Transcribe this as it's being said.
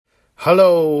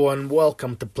Hello and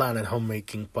welcome to Planet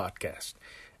Homemaking Podcast.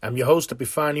 I'm your host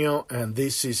Epifanio and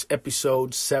this is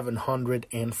episode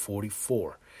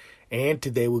 744. And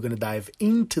today we're going to dive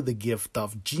into the gift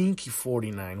of Gene Key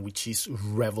 49, which is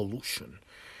revolution.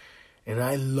 And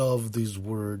I love this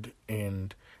word,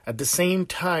 and at the same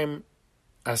time,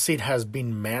 as it has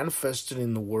been manifested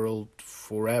in the world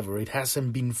forever, it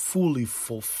hasn't been fully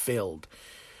fulfilled.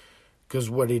 Because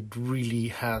what it really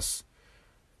has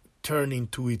turned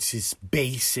into its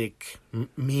basic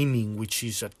meaning, which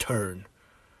is a turn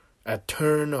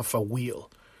of a wheel,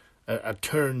 a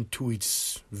turn to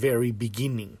its very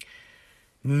beginning,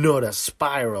 not a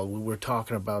spiral. We were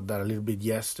talking about that a little bit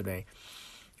yesterday.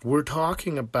 We're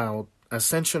talking about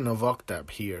ascension of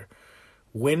octave here.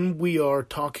 When we are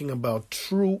talking about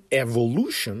true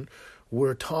evolution,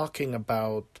 we're talking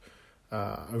about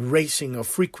raising of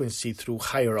frequency through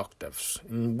higher octaves.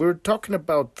 And we're talking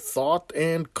about thought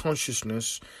and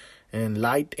consciousness and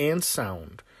light and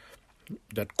sound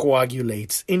that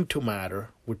coagulates into matter.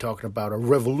 We're talking about a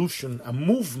revolution, a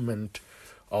movement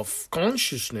of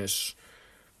consciousness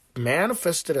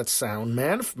manifested as sound,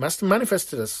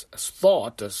 manifested as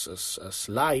thought, as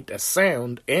light, as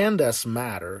sound, and as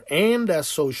matter, and as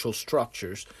social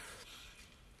structures,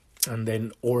 and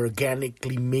then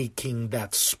organically making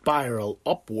that spiral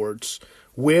upwards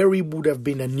where it would have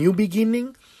been a new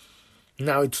beginning.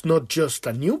 Now it's not just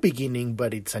a new beginning,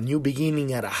 but it's a new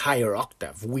beginning at a higher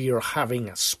octave. We are having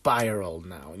a spiral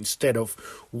now instead of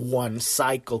one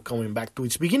cycle coming back to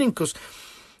its beginning. Because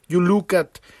you look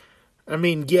at,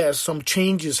 yes, some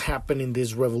changes happen in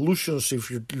these revolutions if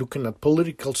you're looking at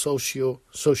political,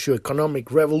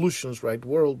 socio-economic revolutions, right,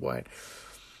 worldwide.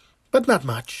 But not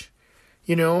much.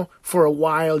 For a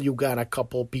while you got a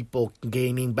couple people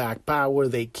gaining back power.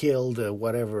 They killed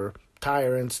whatever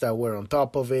tyrants that were on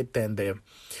top of it, and the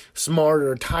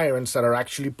smarter tyrants that are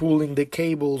actually pulling the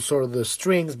cables or the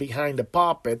strings behind the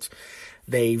puppets,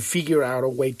 they figure out a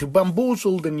way to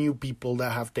bamboozle the new people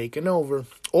that have taken over,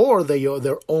 or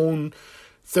their own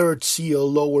third seal,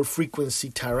 lower frequency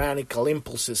tyrannical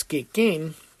impulses kick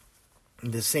in.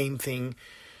 The same thing,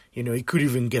 it could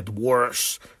even get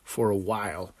worse for a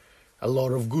while. A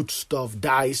lot of good stuff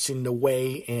dies in the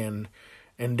way, and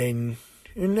then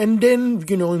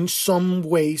in some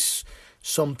ways,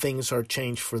 some things are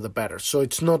changed for the better. So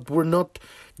we're not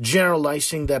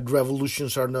generalizing that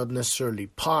revolutions are not necessarily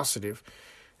positive.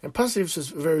 And positive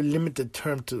is a very limited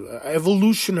term to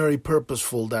evolutionary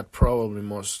purposeful. That probably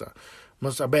must a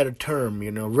better term.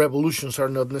 Revolutions are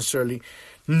not necessarily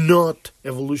not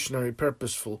evolutionary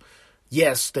purposeful.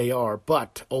 Yes, they are,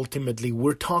 but ultimately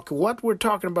what we're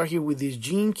talking about here with this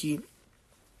Gene Key,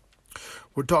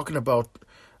 we're talking about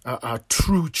a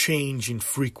true change in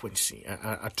frequency,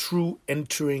 a true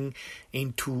entering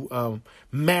into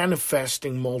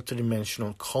manifesting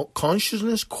multidimensional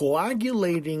consciousness,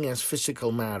 coagulating as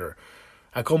physical matter,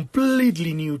 a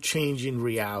completely new change in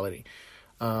reality.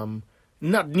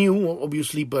 Not new,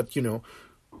 obviously, but,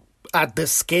 at the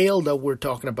scale that we're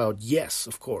talking about, yes,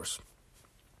 of course.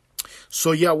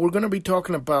 So yeah, we're going to be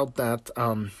talking about that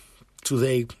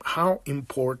today, how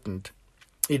important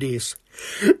it is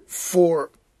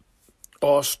for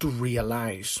us to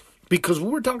realize. Because we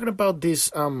were talking about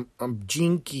this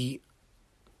Gene Key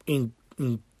in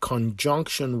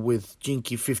conjunction with Gene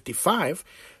Key 55,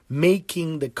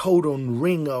 making the codon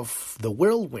ring of the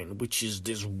whirlwind, which is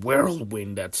this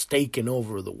whirlwind that's taken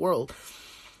over the world.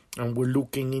 And we're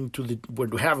looking into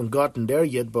we haven't gotten there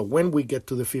yet, but when we get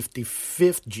to the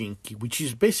 55th Gene Key, which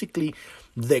is basically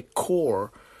the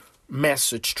core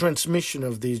message transmission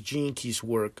of this Gene Keys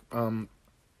work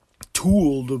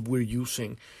tool that we're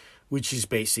using, which is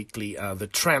basically the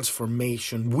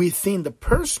transformation within the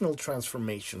personal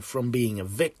transformation from being a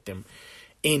victim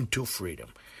into freedom.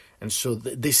 And so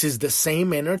this is the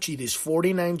same energy, this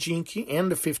 49 Gene Key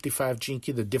and the 55 Gene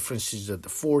Key. The difference is that the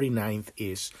 49th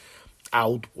is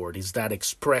outward, is that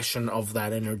expression of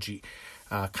that energy,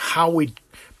 how it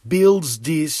builds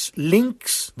these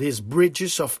links, these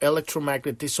bridges of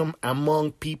electromagnetism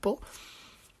among people.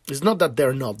 It's not that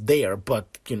they're not there,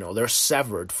 but they're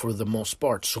severed for the most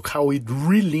part. So how it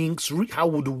relinks, how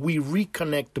would we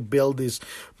reconnect to build this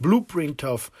blueprint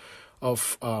of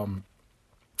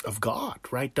God,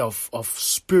 right? Of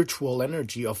spiritual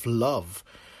energy, of love,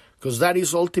 because that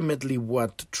is ultimately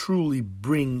what truly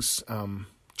brings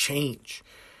change.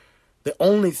 The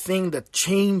only thing that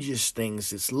changes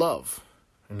things is love,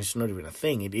 and it's not even a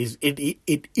thing.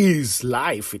 It is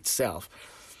life itself.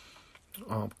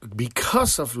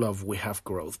 Because of love, we have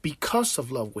growth. Because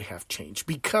of love, we have change.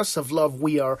 Because of love,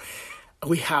 we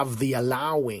have the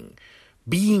allowing.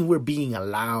 We're being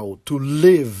allowed to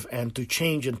live and to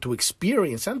change and to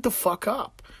experience and to fuck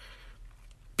up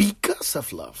because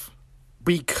of love.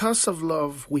 Because of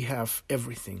love, we have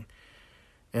everything.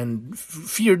 And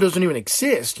fear doesn't even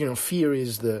exist. Fear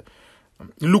is the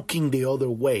looking the other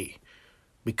way.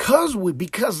 Because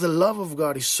the love of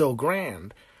God is so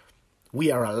grand,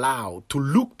 we are allowed to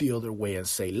look the other way and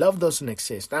say, love doesn't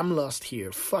exist. I'm lost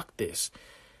here. Fuck this.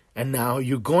 And now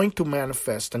you're going to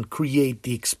manifest and create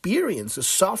the experience, the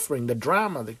suffering, the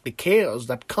drama, the chaos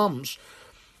that comes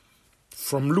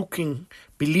from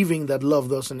believing that love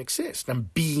doesn't exist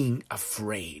and being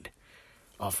afraid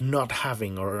of not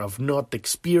having or of not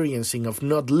experiencing, of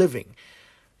not living.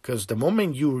 Because the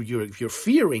moment you're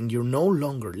fearing, you're no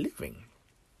longer living.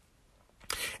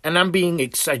 And I'm being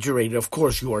exaggerated. Of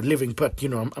course, you are living, but,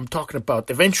 I'm talking about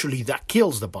eventually that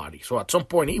kills the body. So at some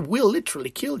point, it will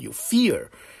literally kill you.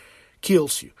 Fear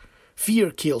kills you. Fear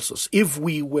kills us. If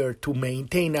we were to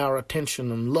maintain our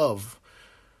attention on love,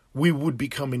 we would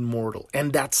become immortal.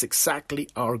 And that's exactly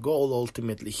our goal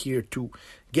ultimately here, to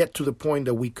get to the point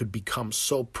that we could become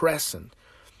so present.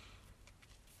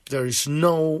 There is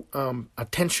no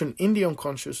attention in the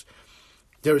unconscious.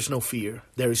 There is no fear.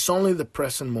 There is only the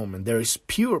present moment. There is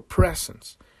pure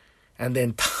presence. And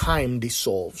then time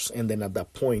dissolves. And then at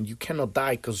that point, you cannot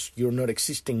die because you're not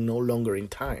existing no longer in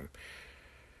time.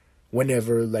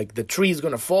 Whenever the tree is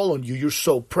going to fall on you, you're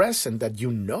so present that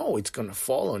you know it's going to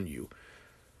fall on you.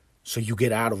 So you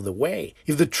get out of the way.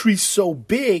 If the tree's so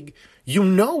big, you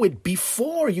know it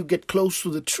before you get close to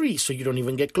the tree. So you don't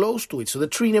even get close to it. So the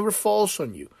tree never falls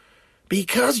on you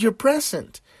because you're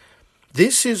present.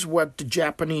 This is what the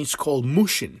Japanese call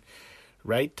mushin,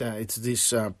 right? It's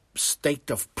this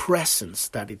state of presence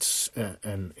that it's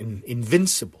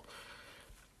invincible.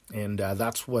 And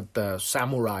that's what the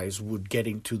samurais would get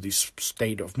into, this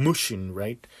state of mushin,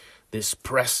 right? This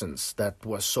presence that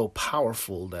was so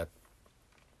powerful that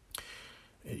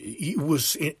it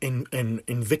was in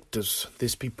Invictus.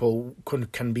 These people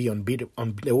can be unbeatable.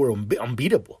 They were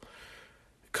unbeatable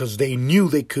because they knew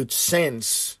they could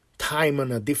sense time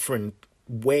in a different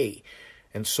way.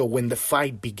 And so when the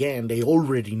fight began, they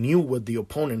already knew what the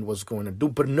opponent was going to do,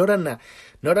 but not on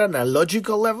a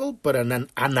logical level, but on an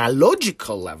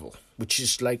analogical level, which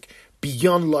is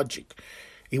beyond logic.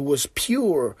 It was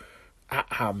pure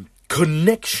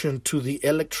connection to the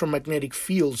electromagnetic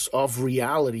fields of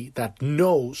reality that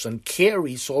knows and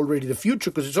carries already the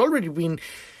future, because it's already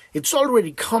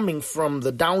coming from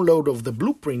the download of the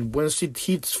blueprint. Once it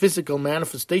hits physical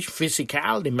manifestation,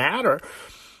 physicality, matter,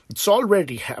 it's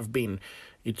already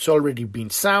been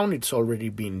sound, it's already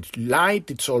been light,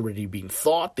 it's already been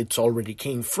thought, it's already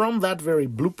came from that very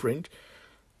blueprint.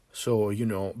 So,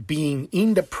 being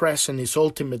in the present is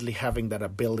ultimately having that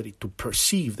ability to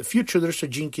perceive the future. There's a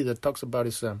jinki that talks about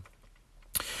it.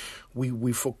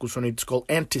 We focus on it. It's called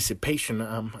anticipation.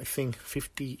 I think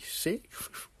 56.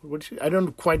 What is it? I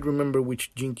don't quite remember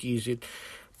which jinki is it,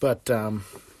 but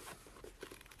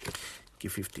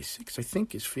 56. I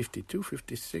think it's 52,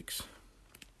 56.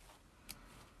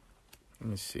 Let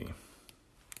me see.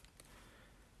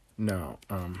 No,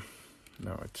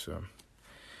 it's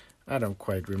I don't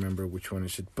quite remember which one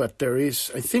is it, but there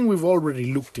is. I think we've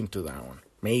already looked into that one,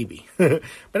 maybe. But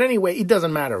anyway, it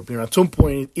doesn't matter. At some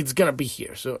point it's gonna be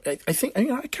here. So I think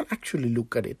I can actually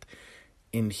look at it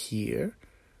in here,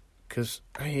 because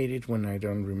I hate it when I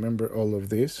don't remember all of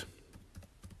this.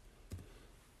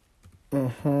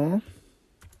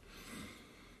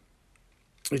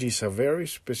 It is a very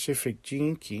specific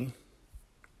jinki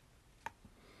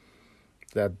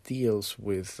that deals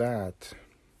with that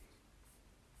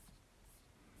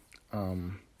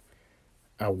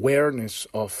awareness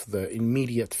of the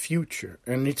immediate future.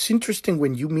 And it's interesting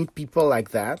when you meet people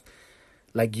like that,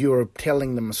 like you're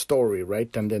telling them a story,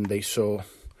 right? And then they saw,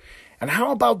 and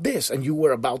how about this? And you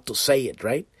were about to say it,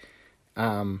 right?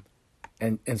 And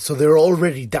so they're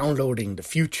already downloading the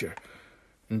future,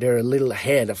 and they're a little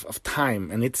ahead of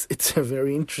time. And it's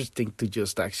very interesting to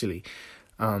just actually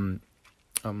have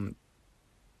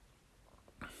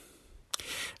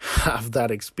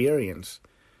that experience.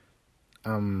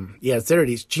 Yes, there it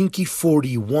is. Jinki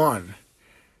 41.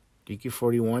 Jinki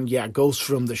 41, goes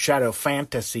from the shadow of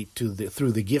fantasy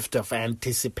through the gift of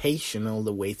anticipation all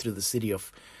the way through the city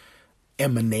of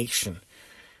emanation.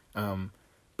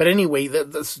 But anyway,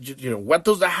 that's what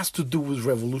does that has to do with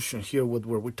revolution here? What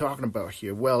we're talking about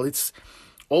here? Well, it's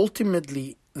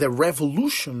ultimately the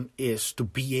revolution is to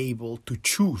be able to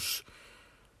choose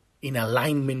in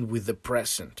alignment with the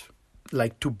present,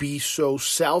 like to be so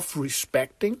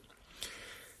self-respecting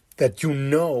that you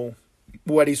know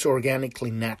what is organically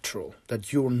natural,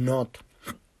 that you're not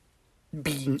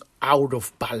being out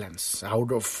of balance,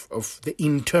 out of the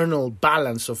internal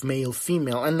balance of male,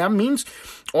 female. And that means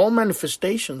all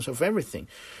manifestations of everything.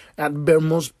 And the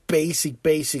most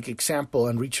basic example,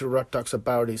 and Richard Rudd talks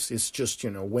about is just,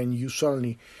 when you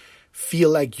suddenly feel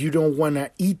like you don't want to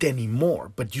eat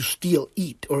anymore, but you still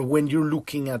eat. Or when you're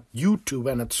looking at YouTube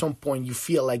and at some point you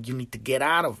feel like you need to get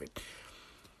out of it.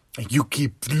 And you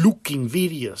keep looking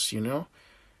videos,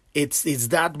 It's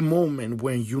that moment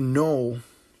when you know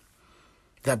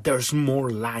that there's more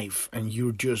life, and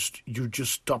you're just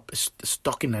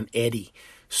stuck in an eddy,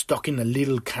 stuck in a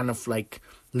little kind of like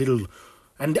little.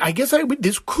 And I guess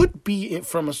this could be,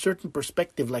 from a certain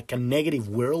perspective, like a negative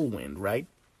whirlwind, right?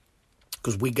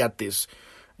 Because we got this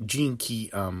Gene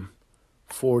Key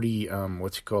 40,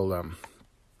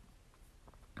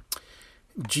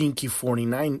 Gene Key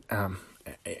 49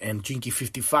 and Gene Key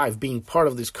 55 being part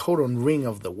of this codon ring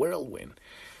of the whirlwind.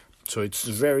 So it's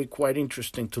quite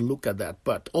interesting to look at that.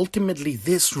 But ultimately,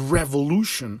 this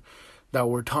revolution that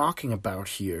we're talking about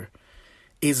here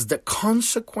is the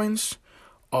consequence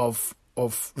of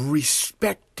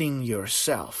respecting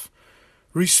yourself,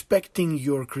 respecting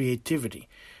your creativity,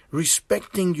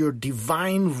 respecting your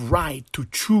divine right to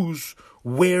choose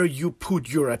where you put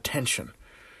your attention.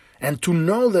 And to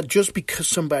know that just because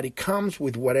somebody comes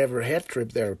with whatever head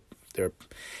trip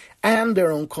and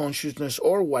their own consciousness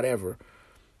or whatever,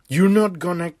 you're not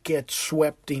gonna get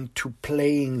swept into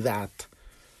playing that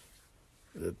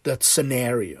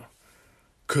scenario,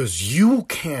 because you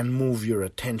can move your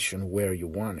attention where you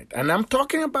want it. And I'm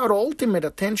talking about ultimate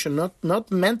attention, not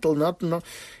mental, not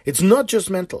it's not just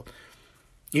mental.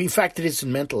 In fact, it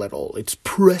isn't mental at all. It's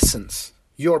presence.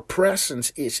 Your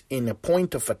presence is in a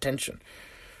point of attention,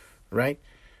 right?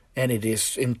 And it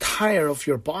is entire of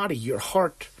your body, your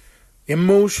heart.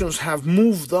 Emotions have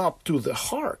moved up to the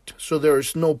heart, so there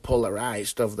is no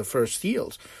polarized of the first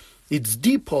feels. It's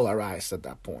depolarized at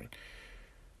that point.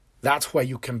 That's why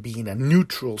you can be in a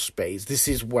neutral space. This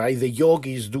is why the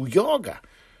yogis do yoga.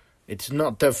 It's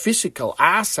not the physical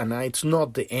asana. It's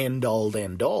not the end all.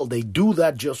 They do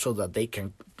that just so that they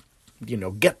can,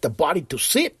 get the body to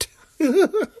sit.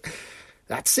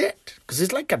 That's it. Because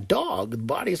it's like a dog. The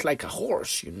body is like a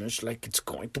horse. It's like it's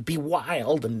going to be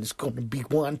wild and it's going to be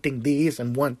wanting this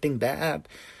and wanting that.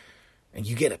 And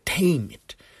you got to tame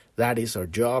it. That is our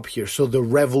job here. So the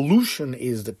revolution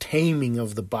is the taming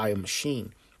of the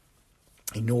biomachine,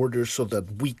 in order so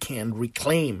that we can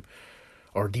reclaim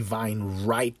our divine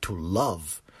right to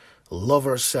love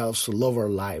ourselves, to love our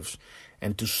lives,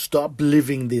 and to stop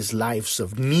living these lives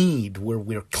of need where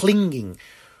we're clinging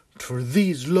for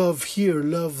these love here,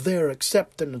 love there,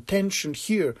 accept and attention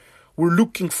here. We're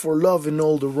looking for love in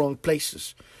all the wrong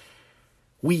places.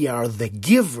 We are the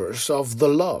givers of the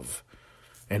love.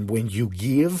 And when you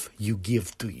give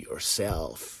to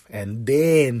yourself. And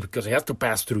then, because it has to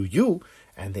pass through you,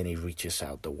 and then it reaches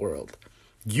out the world.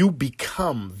 You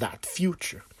become that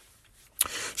future.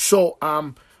 So,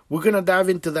 we're going to dive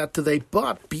into that today.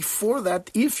 But before that,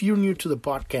 if you're new to the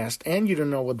podcast and you don't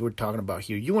know what we're talking about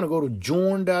here, you want to go to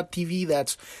journ.tv.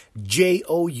 That's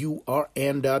JOURN.tv.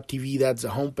 That's the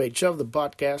homepage of the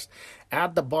podcast.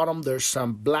 At the bottom, there's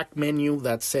some black menu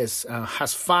that says,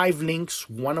 has 5 links.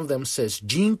 One of them says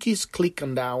Gene Keys. Click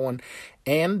on that one,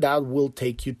 and that will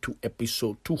take you to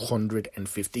episode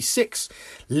 256.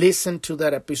 Listen to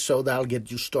that episode. That'll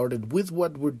get you started with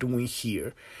what we're doing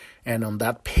here. And on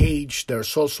that page,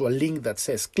 there's also a link that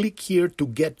says, click here to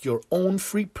get your own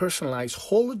free personalized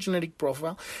hologenetic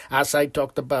profile. As I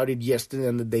talked about it yesterday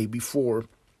and the day before,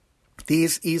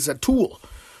 this is a tool.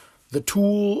 The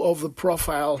tool of the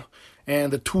profile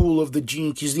and the tool of the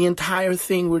Gene Keys. The entire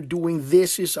thing we're doing,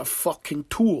 this is a fucking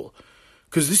tool.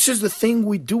 Because this is the thing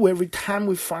we do every time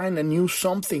we find a new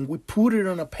something. We put it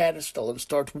on a pedestal and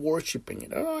start worshiping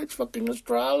it. Oh, it's fucking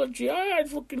astrology. Ah,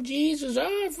 it's fucking Jesus. Ah,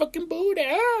 it's fucking Buddha.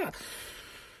 Ah.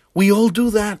 We all do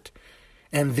that.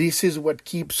 And this is what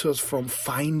keeps us from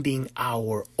finding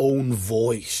our own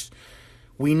voice.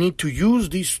 We need to use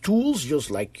these tools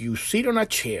just like you sit on a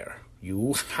chair.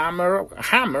 You hammer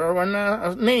on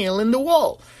a nail in the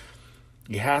wall.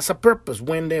 It has a purpose.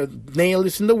 When the nail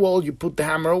is in the wall, you put the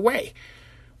hammer away.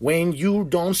 When you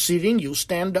don't sit in, you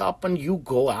stand up and you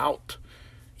go out.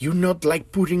 You're not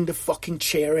like putting the fucking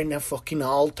chair in a fucking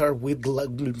altar with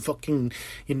like fucking,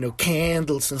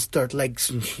 candles and start like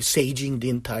saging the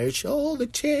entire show. The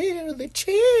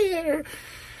chair.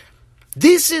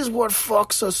 This is what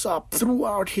fucks us up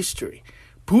throughout history.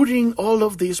 Putting all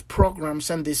of these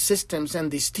programs and these systems and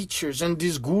these teachers and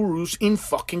these gurus in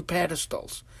fucking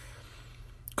pedestals.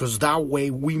 Because that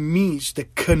way we miss the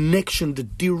connection, the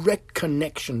direct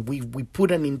connection. We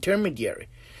put an intermediary.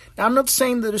 I'm not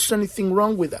saying that there's anything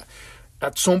wrong with that.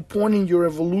 At some point in your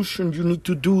evolution, you need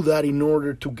to do that in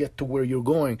order to get to where you're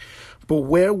going. But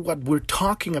what we're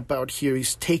talking about here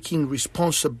is taking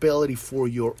responsibility for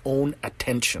your own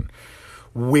attention.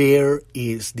 Where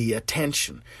is the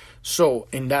attention? So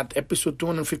in that episode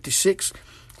 256,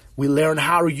 we learn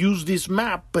how to use this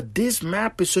map, but this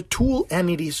map is a tool and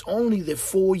it is only the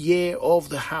foyer of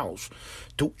the house.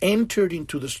 To enter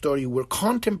into the story, we're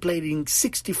contemplating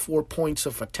 64 points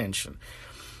of attention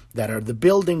that are the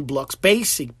building blocks,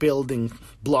 basic building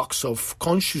blocks of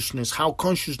consciousness, how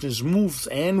consciousness moves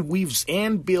and weaves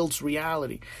and builds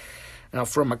reality. Now,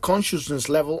 from a consciousness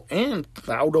level and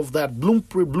out of that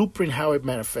blueprint how it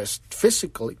manifests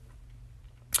physically,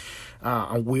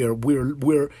 we're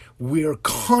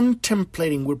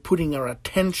contemplating, we're putting our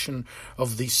attention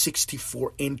of these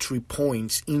 64 entry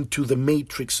points into the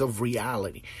matrix of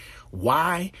reality.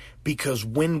 Why? Because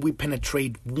when we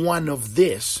penetrate one of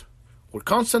this, we're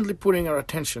constantly putting our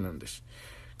attention on this.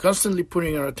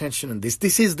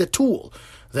 This is the tool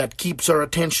that keeps our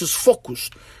attentions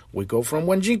focused. We go from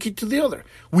one jinky to the other.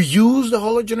 We use the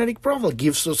hologenetic profile. It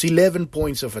gives us 11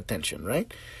 points of attention,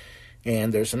 right?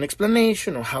 And there's an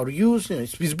explanation of how to use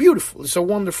it. It's beautiful. It's a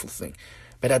wonderful thing.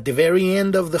 But at the very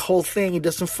end of the whole thing, it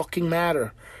doesn't fucking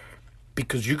matter.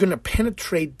 Because you're going to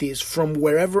penetrate this from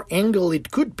wherever angle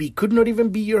it could be. Could not even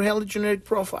be your hologenetic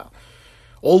profile.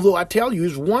 Although I tell you,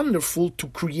 it's wonderful to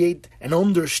create and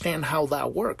understand how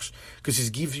that works, because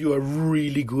it gives you a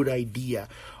really good idea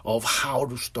of how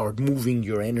to start moving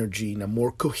your energy in a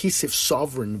more cohesive,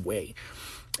 sovereign way.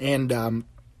 And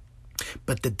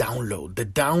but the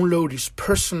download is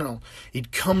personal.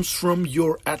 It comes from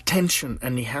your attention,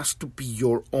 and it has to be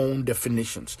your own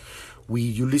definitions.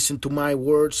 You listen to my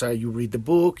words, you read the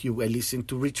book, I listen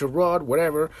to Richard Roth,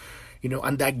 whatever,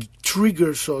 and that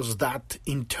triggers us that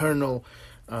internal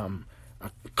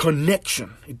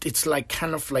connection. It's like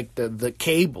kind of like the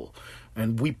cable,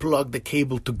 and we plug the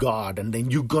cable to God, and then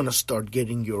you're gonna start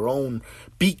getting your own,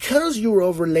 because you're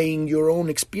overlaying your own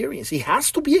experience. It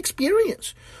has to be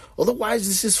experience, otherwise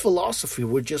this is philosophy.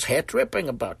 We're just head tripping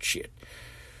about shit.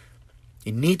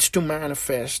 It needs to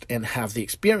manifest and have the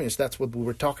experience. That's what we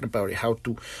were talking about, how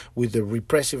to, with the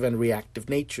repressive and reactive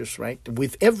natures, right?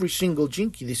 With every single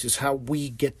jinky, this is how we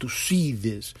get to see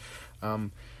this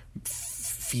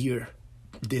fear,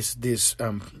 this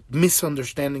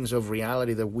misunderstandings of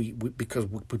reality that because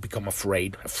we become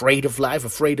afraid of life,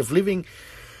 afraid of living.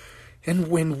 And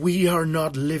when we are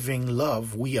not living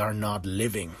love, we are not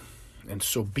living. And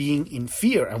so being in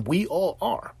fear, and we all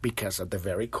are, because at the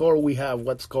very core we have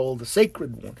what's called the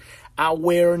sacred one.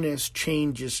 Awareness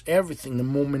changes everything. The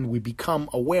moment we become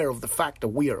aware of the fact that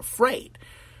we are afraid,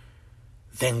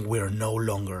 then we're no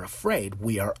longer afraid.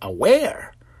 We are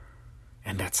aware.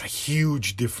 And that's a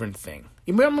huge different thing.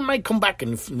 You might come back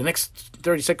and in the next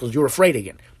 30 seconds you're afraid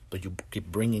again. But you keep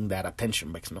bringing that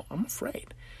attention back. No, I'm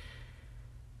afraid.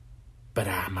 But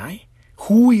am I?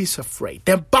 Who is afraid?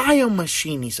 The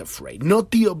biomachine is afraid,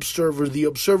 not the observer. The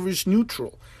observer is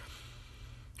neutral.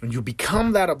 And you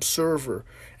become that observer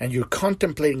and you're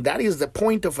contemplating. That is the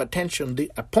point of attention.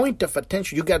 A point of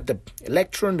attention. You got the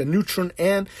electron, the neutron,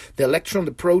 and the electron,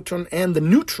 the proton, and the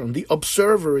neutron. The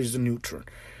observer is the neutron.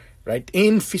 Right?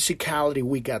 In physicality,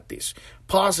 we got this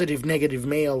positive, negative,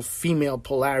 male, female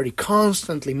polarity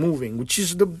constantly moving, which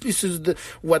is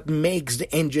what makes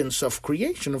the engines of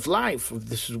creation of life.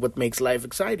 This is what makes life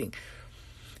exciting.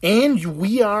 And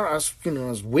we are, as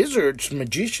wizards,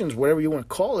 magicians, whatever you want to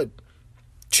call it,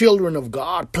 children of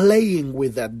God, playing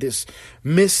with this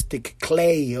mystic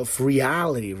clay of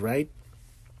reality, right?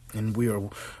 And we are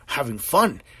having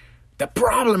fun. The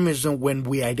problem is that when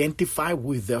we identify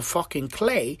with the fucking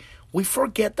clay, we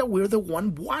forget that we're the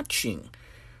one watching.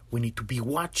 We need to be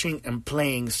watching and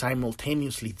playing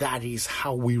simultaneously. That is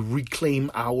how we reclaim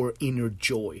our inner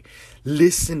joy.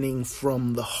 Listening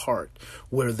from the heart,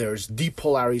 where there's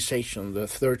depolarization. The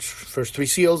first three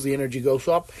seals, the energy goes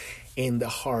up. In the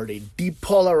heart, it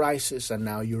depolarizes, and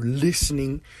now you're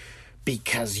listening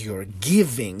because you're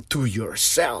giving to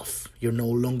yourself. You're no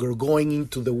longer going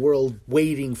into the world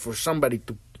waiting for somebody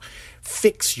to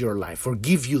fix your life or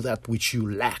give you that which you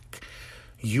lack.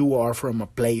 You are from a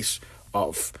place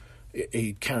of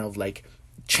a kind of like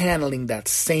channeling that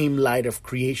same light of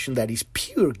creation that is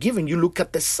pure giving. You look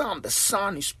at the sun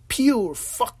is pure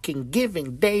fucking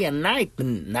giving day and night.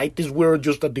 And night is we're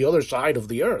just at the other side of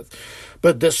the earth.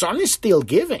 But the sun is still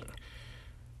giving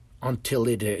until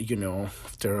it,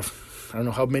 after I don't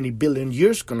know how many billion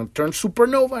years, going to turn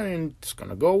supernova and it's going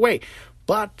to go away.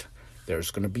 But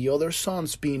there's going to be other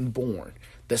suns being born.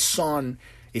 The sun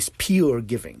is pure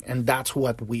giving, and that's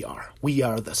what we are. We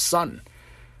are the sun.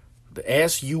 the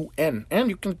S-U-N. And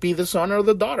you can be the son or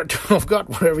the daughter of God,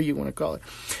 whatever you want to call it.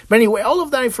 But anyway, all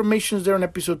of that information is there in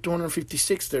episode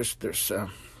 256.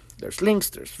 There's links,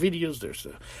 there's videos, there's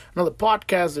another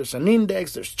podcast, there's an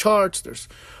index, there's charts, there's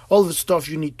all the stuff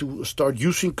you need to start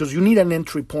using, because you need an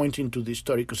entry point into this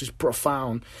study, because it's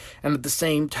profound, and at the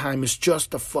same time, it's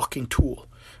just a fucking tool,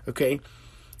 okay?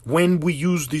 When we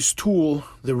use this tool,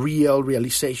 the real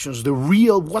realizations,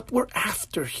 what we're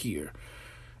after here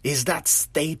is that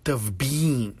state of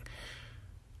being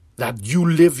that you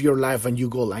live your life and you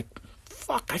go like,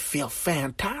 fuck, I feel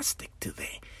fantastic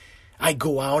today. I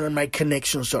go out and my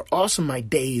connections are awesome. My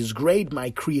day is great. My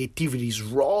creativity is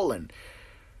rolling.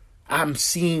 I'm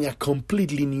seeing a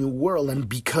completely new world. And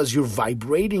because you're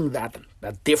vibrating that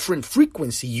different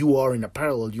frequency, you are in a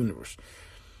parallel universe.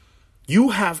 You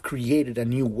have created a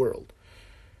new world.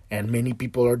 And many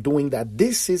people are doing that.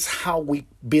 This is how we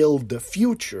build the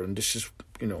future. And this is,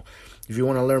 if you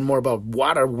want to learn more about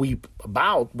what are we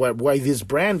about, why this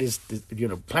brand is,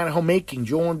 Planet Homemaking,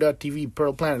 Journ.tv,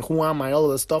 Pearl Planet, Who Am I, all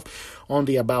of that stuff on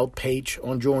the About page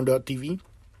on Journ.tv.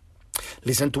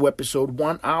 Listen to episode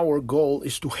 1. Our goal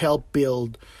is to help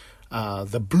build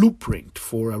the blueprint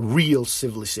for a real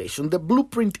civilization. The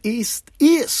blueprint is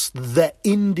the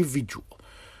individual.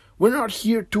 We're not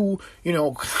here to,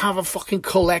 have a fucking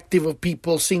collective of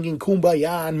people singing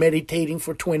Kumbaya and meditating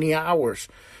for 20 hours.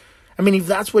 I mean, if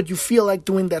that's what you feel like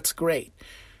doing, that's great.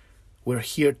 We're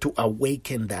here to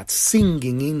awaken that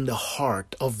singing in the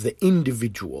heart of the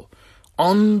individual,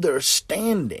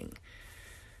 understanding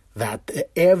that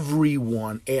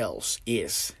everyone else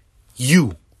is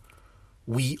you.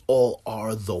 We all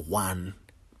are the one,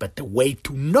 but the way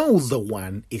to know the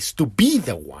one is to be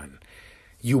the one.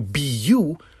 You be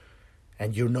you.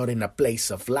 And you're not in a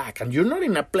place of lack. And you're not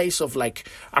in a place of like,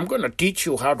 I'm going to teach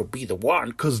you how to be the one.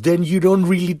 Because then you don't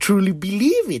really truly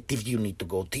believe it. If you need to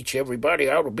go teach everybody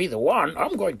how to be the one,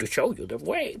 I'm going to show you the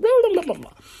way. Blah, blah, blah,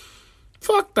 blah.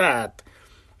 Fuck that.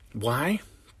 Why?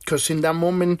 Because in that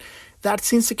moment,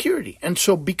 that's insecurity. And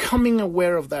so becoming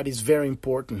aware of that is very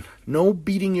important. No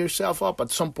beating yourself up. At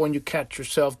some point you catch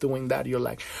yourself doing that. You're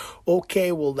like,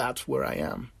 okay, well, that's where I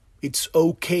am. It's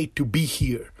okay to be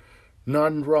here.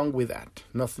 Nothing wrong with that.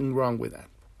 Nothing wrong with that.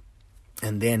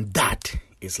 And then that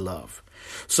is love.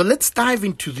 So let's dive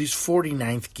into this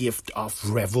 49th gift of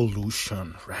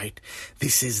revolution, right?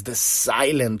 This is the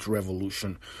silent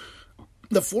revolution.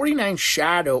 The 49th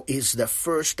shadow is the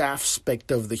first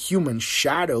aspect of the human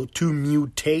shadow to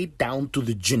mutate down to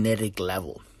the genetic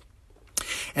level.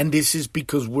 And this is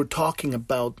because we're talking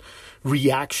about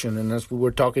reaction. And as we were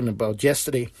talking about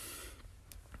yesterday,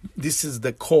 this is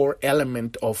the core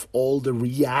element of all the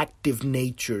reactive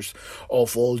natures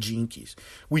of all Gene Keys,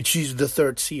 which is the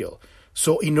third seal.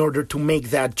 So in order to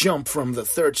make that jump from the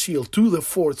third seal to the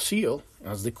fourth seal,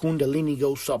 as the Kundalini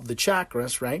goes up the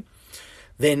chakras, right?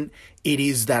 Then it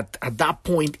is that at that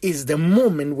point is the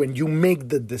moment when you make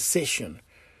the decision.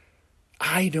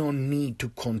 I don't need to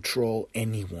control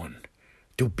anyone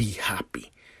to be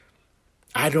happy.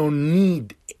 I don't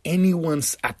need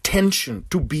anyone's attention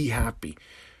to be happy.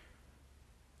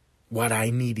 What I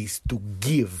need is to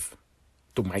give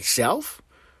to myself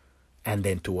and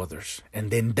then to others.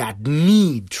 And then that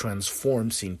need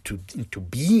transforms into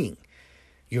being.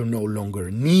 You're no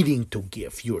longer needing to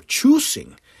give. You're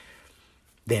choosing.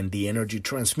 Then the energy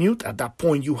transmute. At that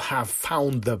point, you have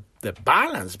found the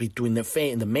balance between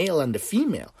the male and the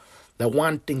female. The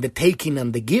wanting, the taking,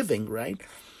 and the giving, right?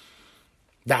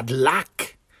 That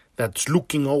lack that's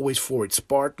looking always for its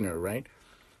partner, right?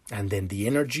 And then the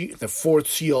energy, the fourth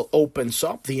seal opens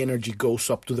up, the energy goes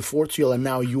up to the fourth seal, and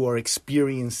now you are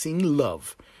experiencing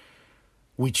love,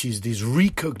 which is this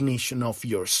recognition of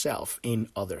yourself in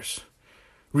others.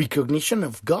 Recognition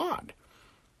of God.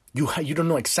 You don't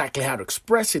know exactly how to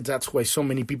express it. That's why so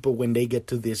many people, when they get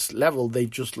to this level, they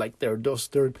just like they're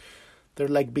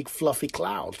like big fluffy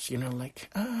clouds, like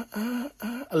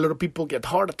A lot of people get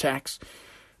heart attacks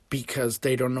because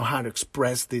they don't know how to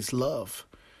express this love.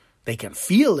 They can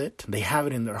feel it, they have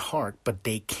it in their heart, but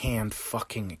they can't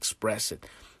fucking express it.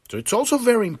 So it's also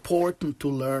very important to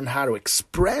learn how to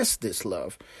express this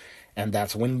love. And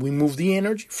that's when we move the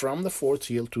energy from the fourth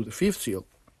seal to the fifth seal.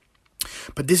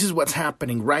 But this is what's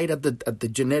happening right at the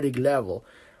genetic level.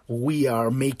 We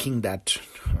are making that,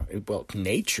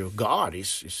 nature, God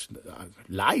is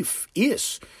life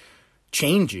is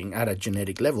changing at a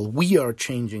genetic level. We are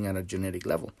changing at a genetic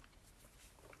level.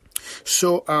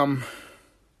 So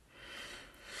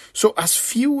as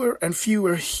fewer and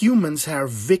fewer humans are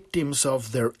victims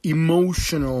of their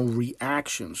emotional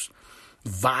reactions,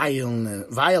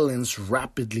 violence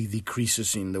rapidly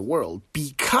decreases in the world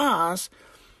because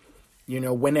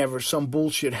whenever some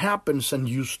bullshit happens and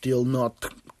you still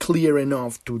not clear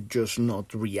enough to just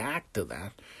not react to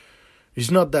that.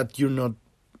 It's not that you're not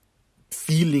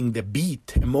feeling the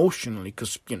beat emotionally,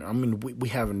 because, we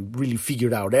haven't really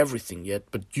figured out everything yet,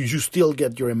 but you still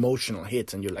get your emotional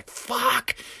hits and you're like,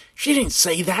 fuck, she didn't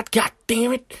say that, god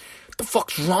damn it, what the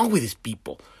fuck's wrong with these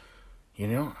people?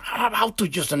 How about to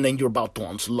just, and then you're about to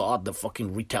onslaught the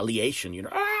fucking retaliation,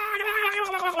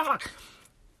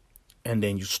 and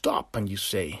then you stop and you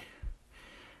say,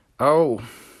 oh,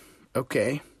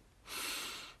 okay,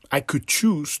 I could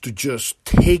choose to just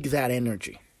take that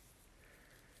energy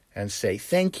and say,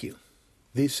 thank you.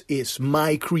 This is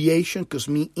my creation, because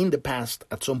me in the past,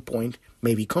 at some point,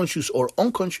 maybe conscious or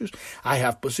unconscious, I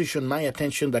have positioned my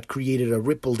attention that created a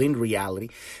ripple in reality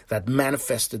that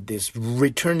manifested this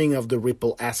returning of the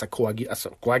ripple as a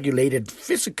coagulated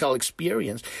physical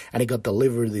experience, and it got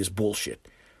delivered this bullshit.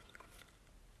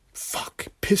 Fuck,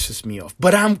 it pisses me off.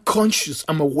 But I'm conscious,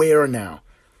 I'm aware now.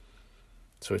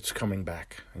 So it's coming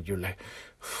back, and you're like...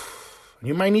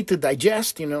 You might need to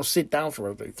digest, sit down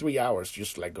for like 3 hours,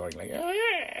 just like going like,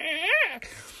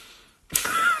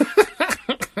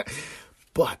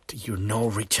 but you're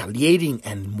not retaliating,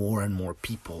 and more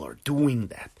people are doing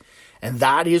that. And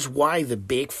that is why the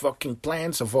big fucking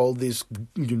plans of all this,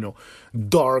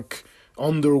 dark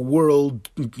underworld,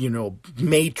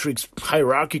 matrix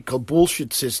hierarchical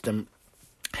bullshit system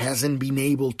hasn't been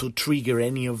able to trigger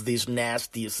any of these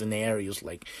nasty scenarios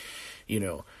like,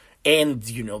 and,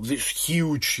 this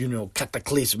huge,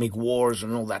 cataclysmic wars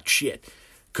and all that shit.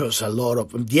 Because a lot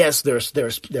of them, yes,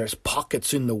 there's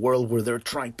pockets in the world where they're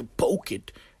trying to poke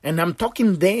it. And I'm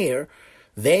talking what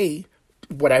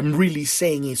I'm really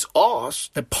saying is us,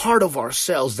 the part of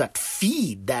ourselves that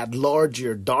feed that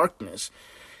larger darkness.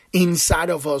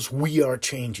 Inside of us, we are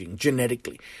changing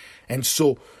genetically. And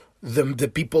so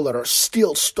the people that are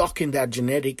still stuck in that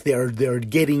genetic, they're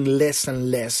getting less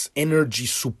and less energy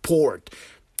support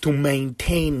to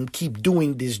maintain, keep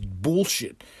doing this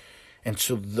bullshit. And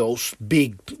so those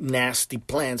big, nasty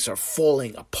plans are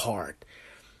falling apart.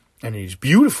 And it is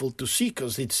beautiful to see,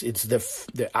 because it's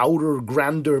the outer,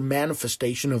 grander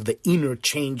manifestation of the inner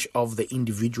change of the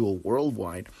individual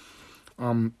worldwide.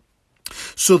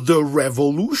 So the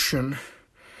revolution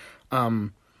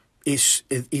is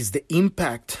the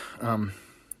impact,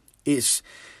 is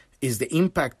the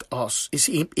impact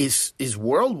is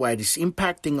worldwide, is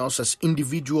impacting us as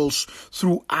individuals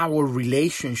through our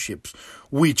relationships,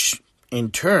 which in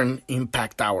turn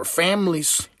impact our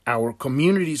families, our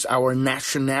communities, our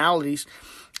nationalities,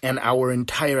 and our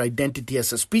entire identity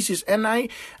as a species. And I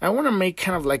want to make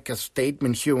kind of like a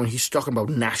statement here when he's talking about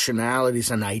nationalities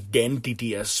and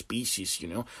identity as species,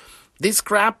 This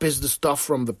crap is the stuff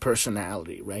from the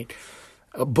personality, right?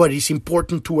 But it's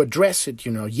important to address it,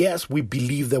 Yes, we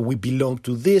believe that we belong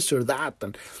to this or that.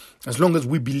 And as long as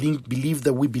we believe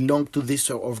that we belong to this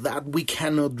or that, we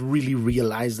cannot really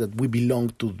realize that we belong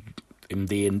to in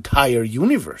the entire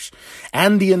universe.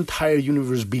 And the entire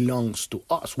universe belongs to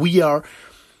us. We are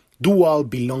dual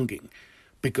belonging.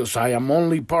 Because I am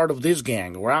only part of this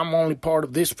gang, or I'm only part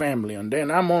of this family, and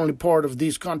then I'm only part of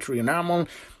this country, and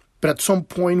But at some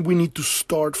point, we need to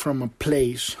start from a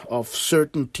place of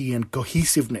certainty and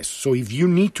cohesiveness. So if you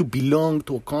need to belong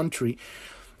to a country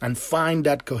and find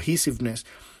that cohesiveness,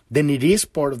 then it is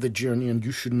part of the journey, and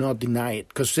you should not deny it.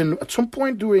 Because then at some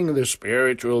point during the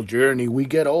spiritual journey, we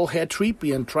get all head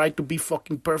trippy and try to be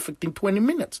fucking perfect in 20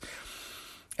 minutes.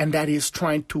 And that is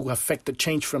trying to affect the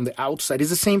change from the outside. It's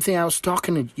the same thing I was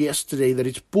talking yesterday, that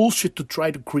it's bullshit to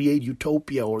try to create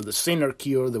utopia or the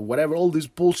synarchy or the whatever, all this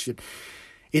bullshit.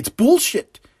 It's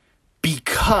bullshit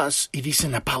because it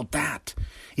isn't about that.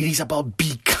 It is about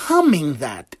becoming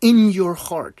that in your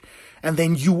heart. And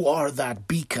then you are that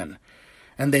beacon.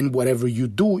 And then whatever you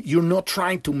do, you're not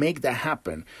trying to make that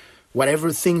happen.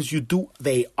 Whatever things you do,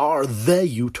 they are the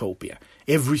utopia.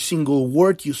 Every single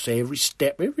word you say, every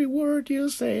step, every word you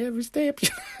say, every step.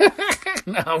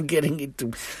 Now I'm getting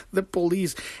into the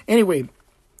police. Anyway,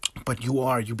 but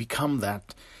you become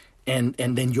that. And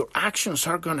then your actions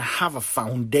are going to have a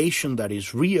foundation that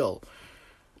is real.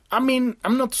 I mean,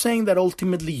 I'm not saying that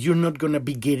ultimately you're not going to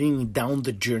be getting down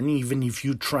the journey, even if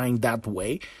you're trying that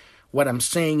way. What I'm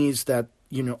saying is that,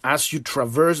 as you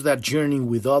traverse that journey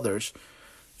with others,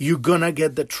 you're going to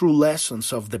get the true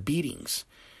lessons of the beatings.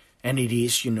 And it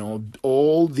is,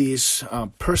 all these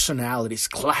personalities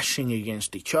clashing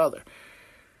against each other.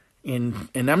 And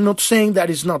I'm not saying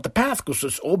that is not the path, because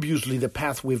it's obviously the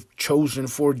path we've chosen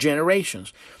for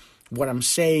generations. What I'm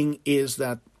saying is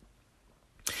that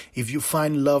if you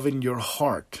find love in your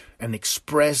heart and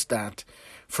express that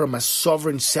from a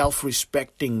sovereign,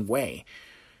 self-respecting way,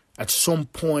 at some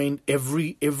point,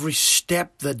 every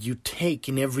step that you take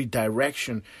in every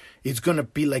direction, it's going to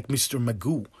be like Mr.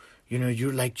 Magoo.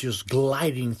 You're like just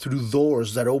gliding through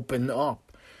doors that open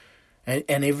up. And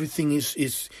everything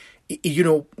is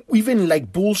even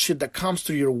like bullshit that comes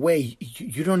to your way,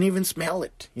 you don't even smell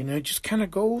it. It just kind of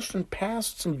goes and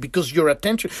passes. And because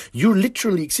you're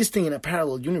literally existing in a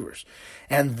parallel universe.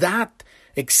 And that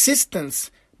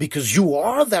existence, because you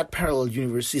are that parallel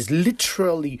universe, is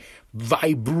literally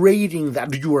vibrating,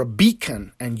 that you are a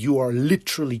beacon and you are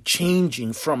literally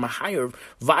changing from a higher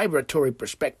vibratory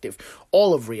perspective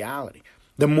all of reality.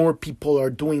 The more people are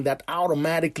doing that,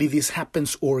 automatically this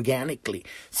happens organically.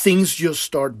 Things just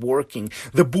start working.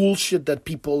 The bullshit that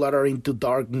people that are into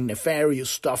dark, nefarious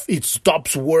stuff, it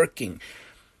stops working.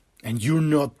 And you're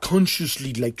not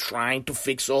consciously like trying to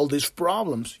fix all these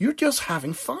problems. You're just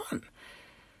having fun.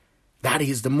 That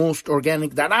is the most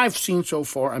organic that I've seen so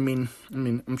far. I mean,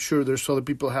 I'm sure there's other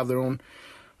people have their own,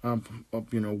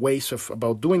 ways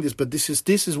about doing this, but this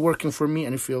is working for me,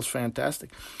 and it feels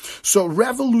fantastic. So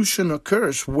revolution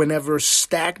occurs whenever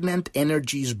stagnant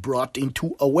energy is brought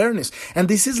into awareness, and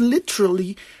this is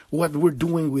literally what we're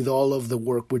doing with all of the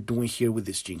work we're doing here with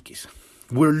these Jinkies.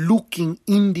 We're looking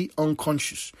in the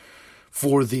unconscious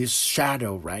for this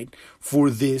shadow, right?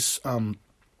 For this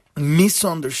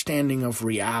misunderstanding of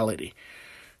reality.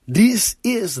 This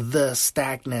is the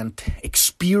stagnant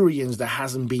experience that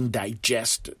hasn't been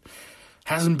digested,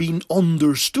 hasn't been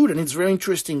understood. And it's very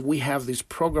interesting. We have this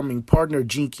programming partner,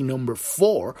 Jinky number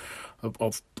 4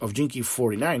 of Jinky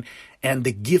 49, and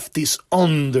the gift is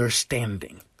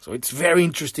understanding. So it's very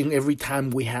interesting every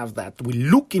time we have that. We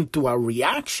look into our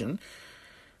reaction,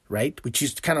 right, which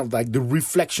is kind of like the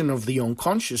reflection of the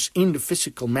unconscious in the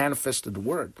physical manifested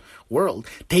world,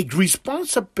 take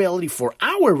responsibility for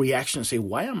our reaction and say,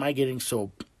 why am I getting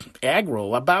so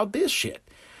aggro about this shit?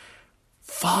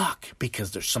 Fuck,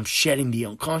 because there's some shit in the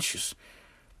unconscious.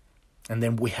 And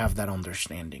then we have that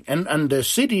understanding. And the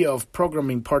city of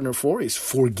Programming Partner 4 is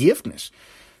forgiveness.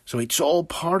 So it's all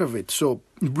part of it. So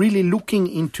really looking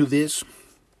into this,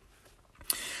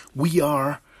 we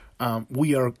are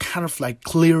kind of like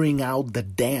clearing out the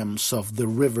dams of the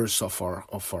rivers of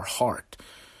our heart.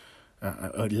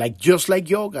 Just like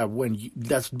yoga,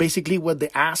 that's basically what the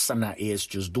asana is,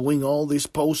 just doing all these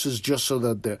poses just so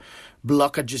that the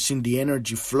blockages in the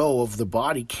energy flow of the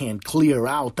body can clear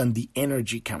out and the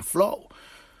energy can flow.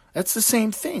 That's the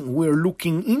same thing. We're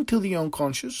looking into the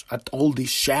unconscious at all these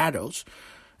shadows,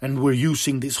 and we're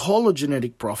using this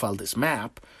hologenetic profile, this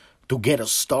map, to get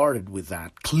us started with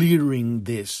that, clearing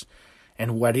this.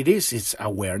 And what it is, it's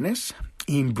awareness,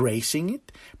 embracing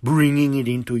it, bringing it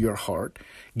into your heart,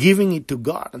 giving it to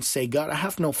God and say, God, I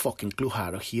have no fucking clue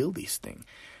how to heal this thing.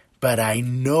 But I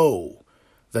know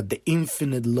that the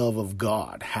infinite love of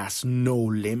God has no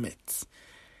limits.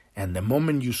 And the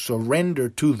moment you surrender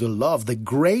to the love, the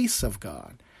grace of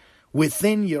God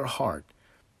within your heart,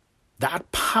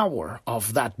 that power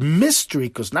of that mystery,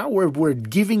 because now we're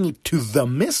giving it to the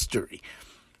mystery.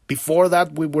 Before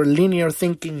that, we were linear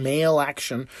thinking, male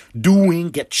action, doing,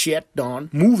 get shit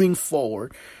done, moving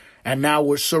forward. And now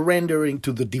we're surrendering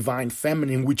to the divine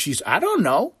feminine, which is, I don't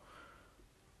know,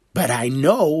 but I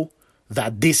know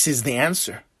that this is the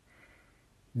answer.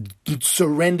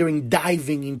 Surrendering,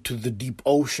 diving into the deep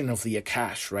ocean of the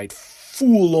Akash, right?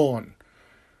 Full on.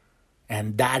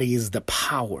 And that is the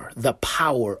power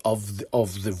of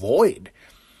the void,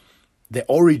 the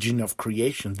origin of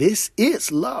creation. This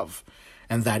is love,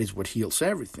 and that is what heals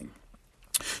everything.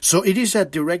 So it is a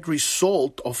direct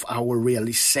result of our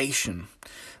realization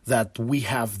that we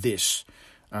have this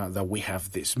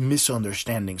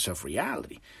misunderstandings of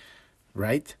reality,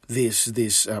 right?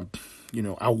 This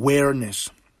awareness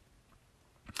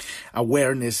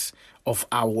of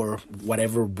our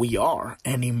whatever we are,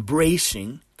 and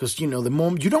embracing. Because, the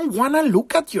moment you don't want to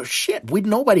look at your shit.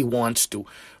 Nobody wants to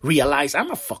realize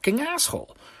I'm a fucking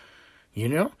asshole.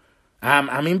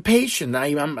 I'm impatient.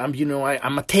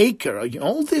 I'm a taker.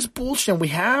 All this bullshit. We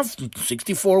have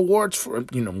 64 words for,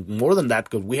 more than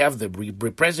that, because we have the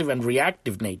repressive and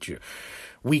reactive nature.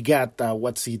 We got,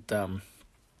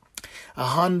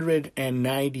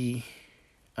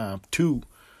 192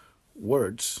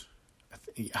 words.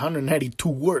 192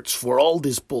 words for all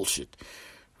this bullshit,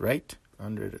 right?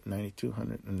 192,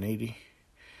 180,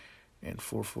 and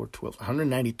 4,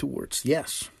 192 words,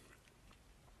 yes.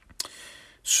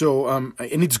 So, and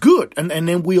it's good. And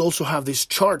then we also have these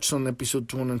charts on episode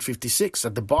 256.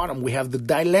 At the bottom, we have the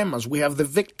dilemmas, we have the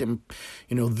victim.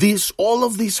 All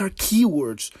of these are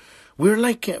keywords. We're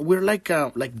like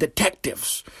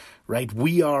detectives, right?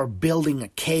 We are building a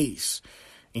case.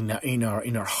 in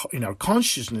our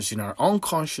consciousness, in our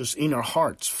unconscious, in our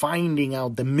hearts, finding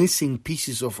out the missing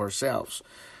pieces of ourselves.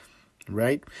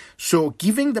 Right? So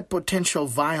giving the potential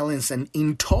violence and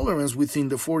intolerance within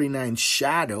the 49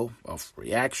 shadow of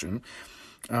reaction,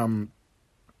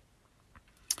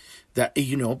 that,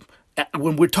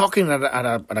 when we're talking at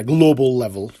a global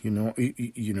level,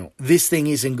 this thing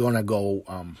isn't gonna go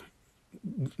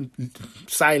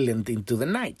silent into the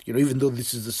night. Even though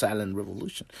this is the silent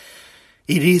revolution,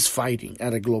 it is fighting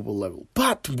at a global level.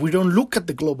 But we don't look at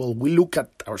the global; we look at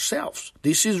ourselves.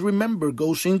 This is, remember,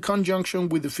 goes in conjunction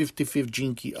with the 55th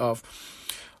gene key of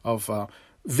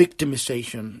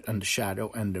victimization and the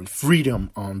shadow, and then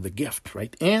freedom on the gift,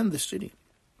 right, and the city,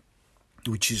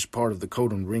 which is part of the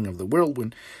codon ring of the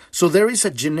whirlwind. So there is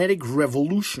a genetic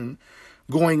revolution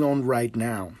going on right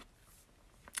now.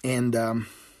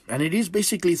 And it is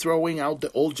basically throwing out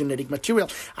the old genetic material.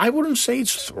 I wouldn't say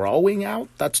it's throwing out.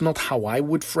 That's not how I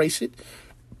would phrase it.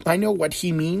 I know what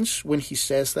he means when he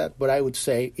says that, but I would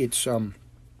say it's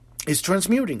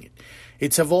transmuting it.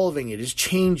 It's evolving it. It's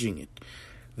changing it.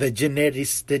 The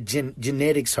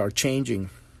genetics are changing.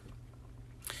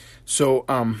 So,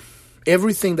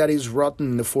 everything that is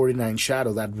rotten in the 49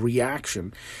 shadow, that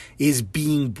reaction, is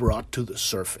being brought to the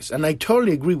surface. And I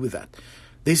totally agree with that.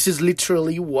 This is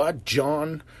literally what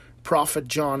Prophet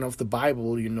John of the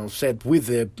Bible, said with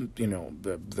the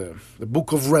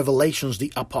book of Revelations,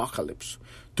 the apocalypse.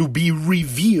 To be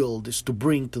revealed is to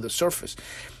bring to the surface.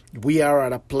 We are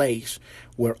at a place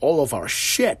where all of our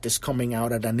shit is coming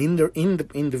out at an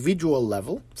individual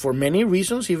level for many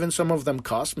reasons, even some of them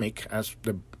cosmic, as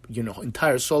the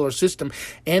entire solar system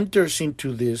enters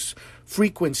into this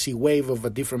frequency wave of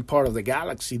a different part of the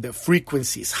galaxy. The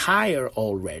frequency is higher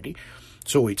already.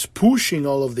 So it's pushing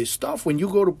all of this stuff. When you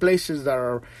go to places that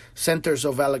are centers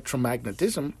of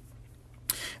electromagnetism,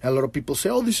 a lot of people say,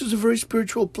 oh, this is a very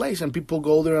spiritual place. And people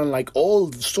go there and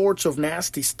all sorts of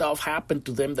nasty stuff happen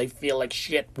to them. They feel like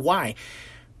shit. Why?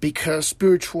 Because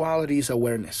spirituality is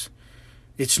awareness.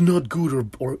 It's not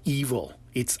good or evil.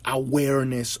 It's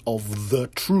awareness of the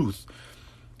truth.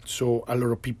 So a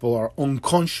lot of people are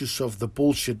unconscious of the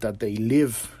bullshit that they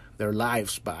live their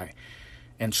lives by.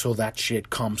 And so that shit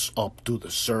comes up to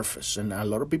the surface. And a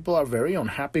lot of people are very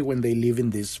unhappy when they live in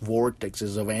these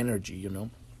vortexes of energy,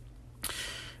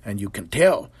 And you can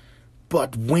tell.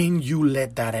 But when you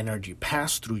let that energy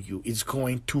pass through you, it's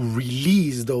going to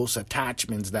release those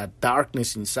attachments, that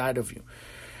darkness inside of you.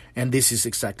 And this is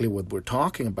exactly what we're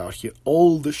talking about here.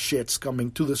 All the shit's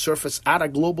coming to the surface at a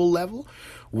global level.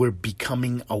 We're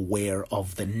becoming aware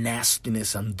of the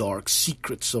nastiness and dark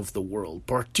secrets of the world,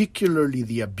 particularly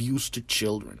the abuse to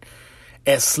children,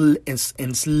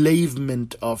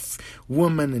 enslavement of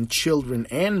women and children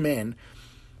and men.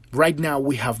 Right now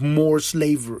we have more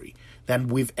slavery than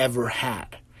we've ever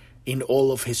had in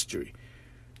all of history.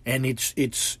 And it's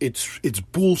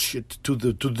bullshit to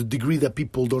the degree that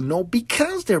people don't know,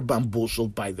 because they're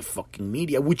bamboozled by the fucking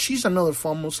media, which is another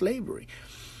form of slavery.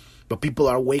 But people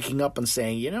are waking up and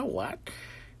saying, you know what?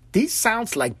 This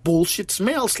sounds like bullshit,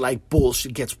 smells like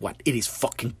bullshit. Guess what? It is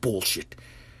fucking bullshit.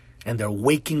 And they're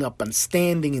waking up and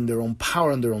standing in their own power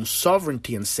and their own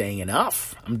sovereignty and saying,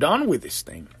 enough, I'm done with this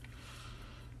thing.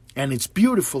 And it's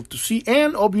beautiful to see.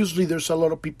 And obviously there's a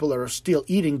lot of people that are still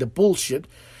eating the bullshit,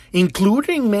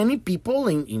 including many people,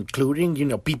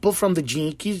 including, people from the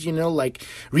Jinkies, like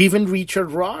even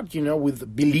Richard Roth,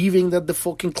 with believing that the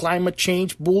fucking climate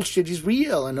change bullshit is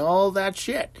real and all that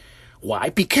shit. Why?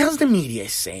 Because the media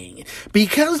is saying it.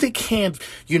 Because they can't,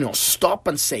 stop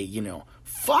and say,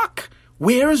 fuck,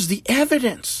 where's the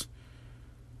evidence?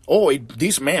 Oh,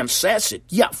 this man says it.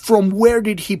 Yeah, from where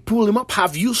did he pull him up?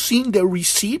 Have you seen the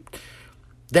receipt?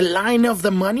 The line of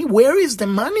the money? Where is the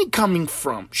money coming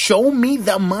from? Show me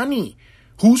the money.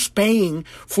 Who's paying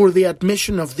for the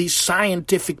admission of this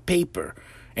scientific paper?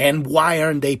 And why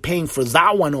aren't they paying for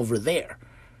that one over there?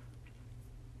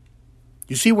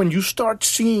 You see, when you start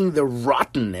seeing the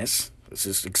rottenness, this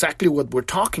is exactly what we're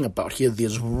talking about here,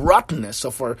 this rottenness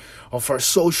of our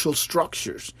social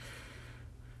structures.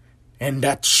 And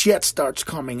that shit starts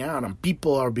coming out, and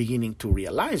people are beginning to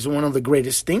realize one of the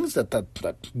greatest things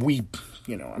that we,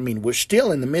 we're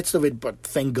still in the midst of it, but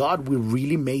thank God we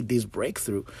really made this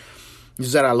breakthrough,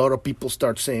 is that a lot of people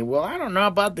start saying, well, I don't know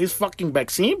about this fucking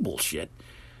vaccine bullshit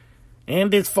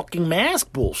and this fucking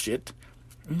mask bullshit.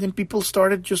 And then people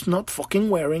started just not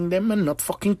fucking wearing them and not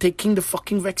fucking taking the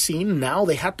fucking vaccine. Now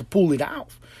they had to pull it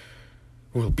out.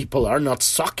 Well, people are not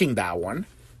sucking that one.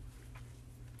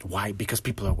 Why? Because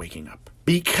people are waking up.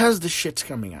 Because the shit's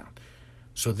coming out.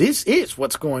 So this is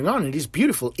what's going on. It is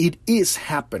beautiful. It is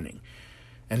happening.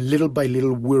 And little by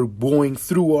little, we're going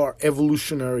through our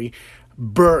evolutionary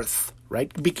birth,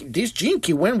 right? This gene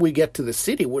key, when we get to the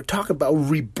city, we're talking about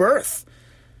rebirth.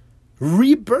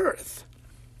 Rebirth.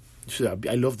 So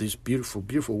I love this beautiful,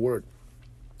 beautiful word.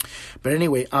 But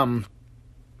anyway,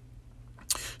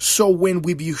 so when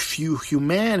we view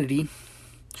humanity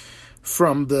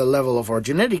from the level of our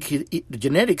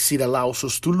genetics, it allows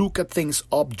us to look at things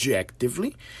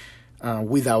objectively,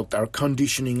 without our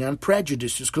conditioning and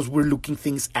prejudices, because we're looking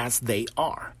things as they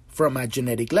are from a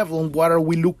genetic level. And what are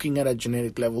we looking at a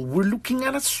genetic level? We're looking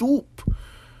at a soup.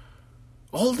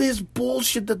 All this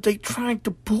bullshit that they trying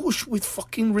to push with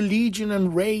fucking religion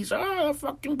and race.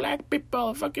 Fucking black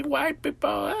people, fucking white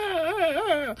people,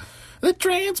 the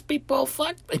trans people,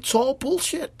 fuck. It's all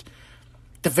bullshit.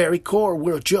 At the very core,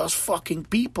 we're just fucking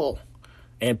people.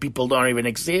 And people don't even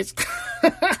exist.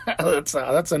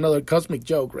 That's another cosmic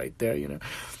joke right there, you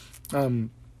know.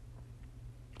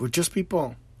 We're just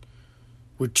people.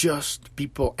 We're just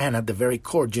people, and at the very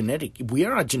core, genetic. We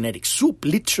are a genetic soup.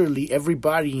 Literally,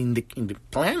 everybody in the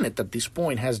planet at this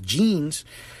point has genes,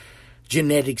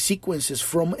 genetic sequences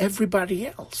from everybody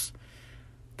else.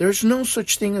 There's no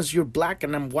such thing as you're black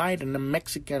and I'm white and I'm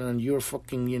Mexican and you're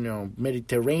fucking, you know,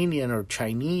 Mediterranean or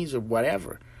Chinese or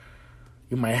whatever.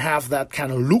 You might have that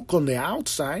kind of look on the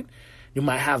outside. You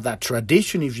might have that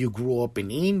tradition if you grew up in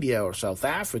India or South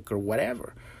Africa or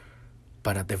whatever.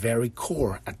 But at the very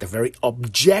core, at the very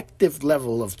objective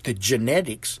level of the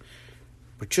genetics,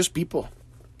 we're just people.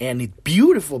 And it's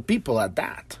beautiful people at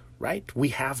that, right? We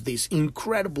have this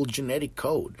incredible genetic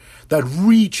code that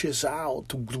reaches out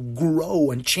to grow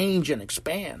and change and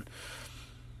expand.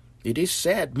 It is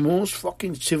said most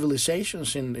fucking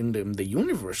civilizations in the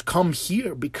universe come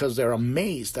here because they're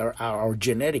amazed at our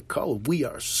genetic code. We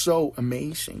are so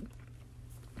amazing.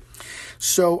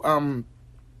 So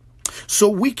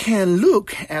we can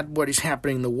look at what is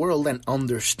happening in the world and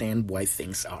understand why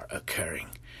things are occurring.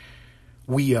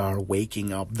 We are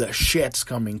waking up. The shit's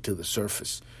coming to the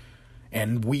surface.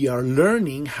 And we are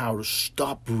learning how to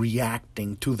stop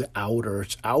reacting to the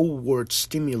outward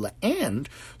stimuli and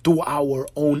to our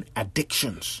own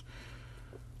addictions.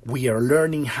 We are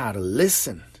learning how to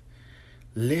listen.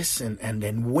 Listen, and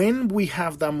then when we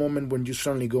have that moment when you're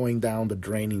suddenly going down the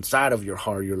drain inside of your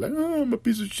heart, you're like, oh, I'm a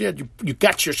piece of shit. You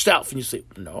catch yourself and you say,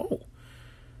 no.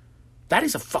 That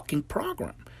is a fucking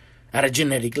program. At a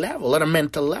genetic level, at a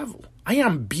mental level. I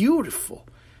am beautiful.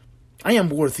 I am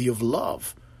worthy of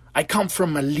love. I come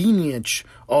from a lineage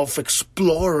of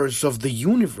explorers of the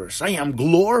universe. I am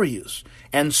glorious.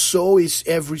 And so is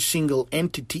every single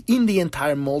entity in the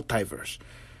entire multiverse.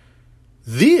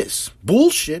 This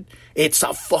bullshit, it's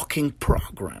a fucking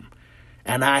program.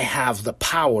 And I have the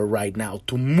power right now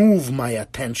to move my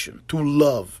attention to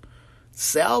love.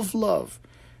 Self-love.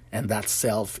 And that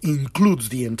self includes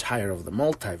the entire of the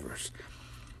multiverse.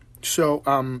 So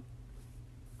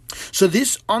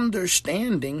this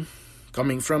understanding,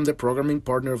 coming from the programming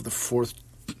partner of the fourth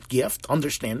gift,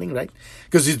 understanding, right?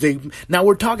 Because now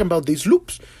we're talking about these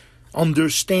loops.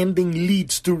 Understanding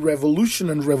leads to revolution,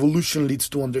 and revolution leads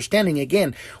to understanding.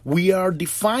 Again, we are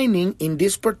defining in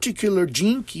this particular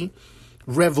gene key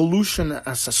revolution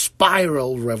as a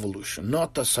spiral revolution,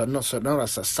 not as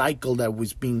a cycle that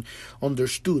was being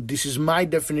understood. This is my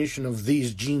definition of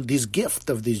this gift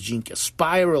of this gene key, a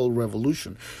spiral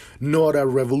revolution, not a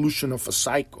revolution of a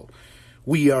cycle.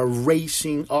 We are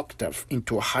raising octave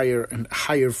into a higher and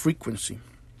higher frequency.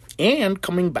 And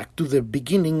coming back to the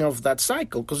beginning of that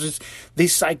cycle, because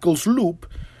these cycles loop,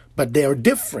 but they are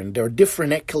different. There are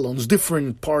different echelons,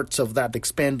 different parts of that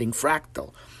expanding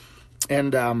fractal.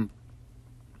 And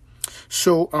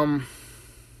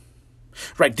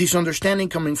right, this understanding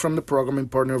coming from the programming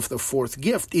partner of the fourth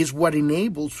gift is what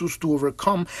enables us to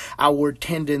overcome our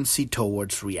tendency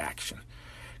towards reaction.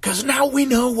 Because now we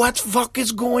know what the fuck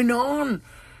is going on.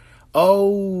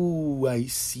 Oh, I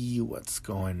see what's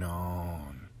going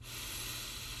on.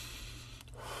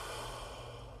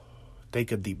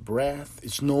 Take a deep breath.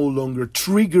 It's no longer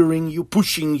triggering you,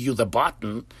 pushing you the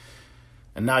button.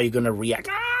 And now you're going to react.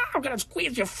 I'm going to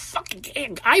squeeze your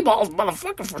fucking eyeballs,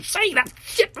 motherfucker, for saying that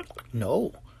shit.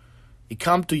 No. It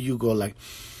come to you, go like,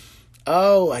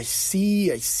 oh, I see.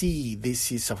 This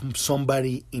is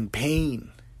somebody in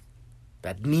pain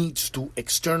that needs to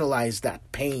externalize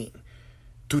that pain,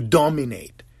 to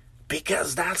dominate,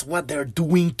 because that's what they're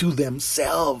doing to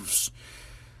themselves.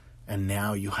 And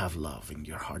now you have love in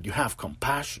your heart. You have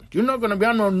compassion. You're not going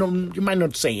to you might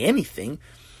not say anything,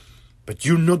 but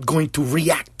you're not going to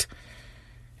react.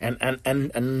 And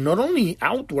not only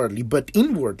outwardly, but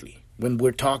inwardly, when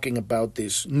we're talking about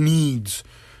these needs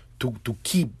to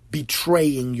keep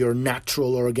betraying your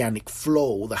natural organic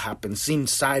flow that happens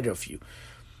inside of you.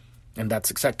 And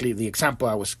that's exactly the example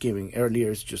I was giving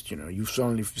earlier. It's just, you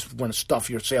suddenly want to stuff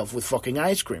yourself with fucking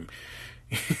ice cream.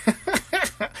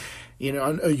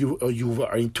 Or you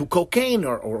are into cocaine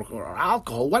or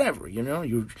alcohol, whatever,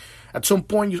 you at some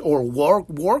point, or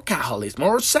workaholism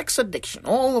or sex addiction,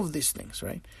 all of these things,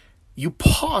 right? You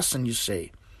pause and you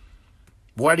say,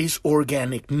 what is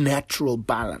organic, natural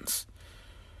balance?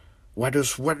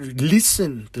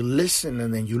 Listen,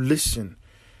 and then you listen.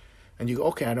 And you go,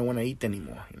 okay, I don't want to eat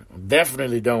anymore.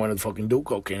 Definitely don't want to fucking do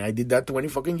cocaine. I did that 20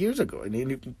 fucking years ago. It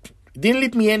didn't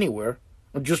lead me anywhere,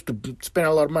 just to spend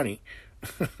a lot of money.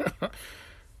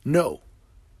 No.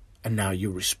 And now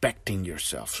you're respecting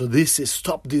yourself. So this is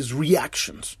stop these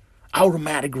reactions,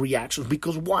 automatic reactions.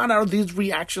 Because what are these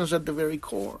reactions at the very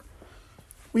core?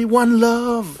 We want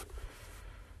love.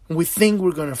 We think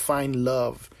we're going to find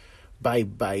love by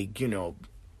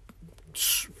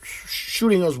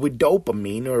shooting us with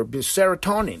dopamine or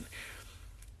serotonin,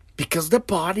 because the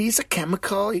body is a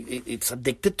chemical. It's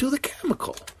addicted to the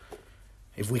chemical.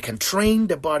 If we can train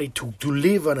the body to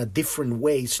live in a different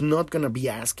way, it's not going to be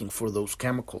asking for those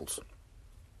chemicals.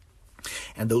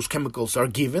 And those chemicals are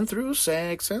given through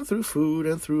sex and through food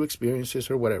and through experiences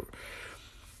or whatever.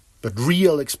 But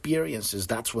real experiences,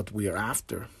 that's what we are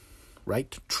after,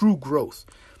 right? True growth.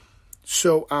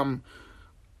 So,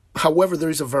 however, there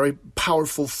is a very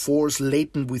powerful force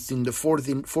latent within the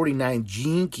 49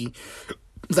 gene key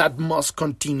that must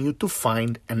continue to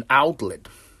find an outlet.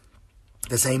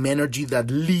 The same energy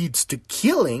that leads to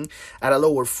killing at a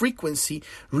lower frequency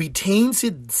retains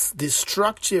its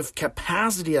destructive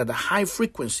capacity at a high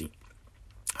frequency.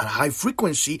 At a high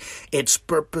frequency, its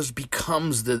purpose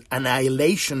becomes the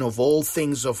annihilation of all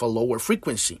things of a lower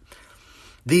frequency.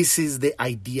 This is the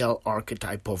ideal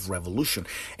archetype of revolution.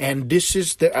 And this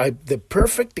is the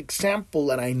perfect example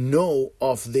that I know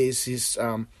of this is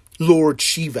Lord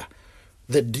Shiva,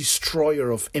 the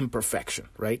destroyer of imperfection,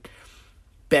 right?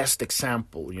 Best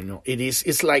example,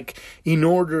 it's like in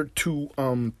order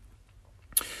to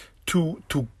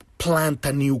plant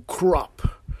a new crop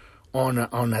on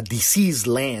a diseased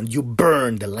land, you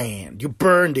burn the land, you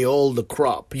burn the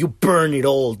crop, you burn it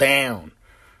all down.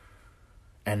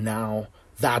 And now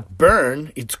that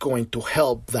burn, it's going to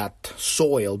help that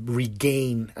soil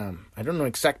regain, I don't know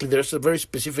exactly, there's a very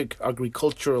specific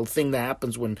agricultural thing that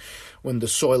happens when the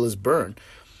soil is burned.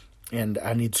 And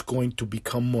it's going to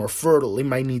become more fertile. It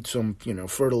might need some,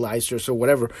 fertilizers or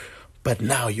whatever. But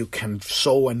now you can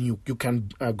you can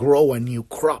grow a new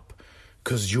crop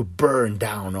because you burn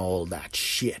down all that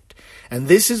shit. And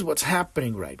this is what's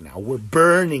happening right now. We're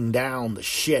burning down the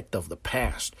shit of the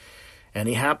past. And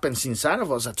it happens inside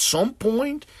of us at some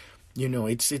point.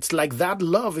 It's like that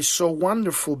love is so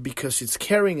wonderful because it's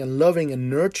caring and loving and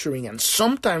nurturing. And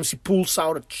sometimes he pulls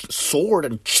out a sword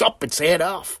and chop its head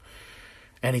off.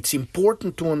 And it's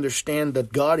important to understand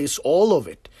that God is all of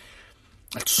it.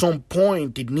 At some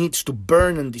point, it needs to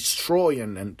burn and destroy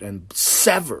and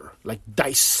sever, like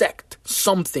dissect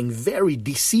something very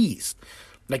diseased,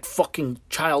 like fucking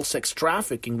child sex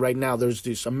trafficking. Right now, there's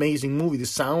this amazing movie, The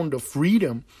Sound of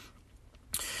Freedom,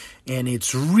 and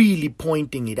it's really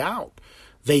pointing it out.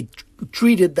 They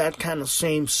treated that kind of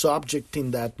same subject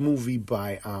in that movie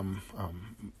by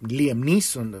Liam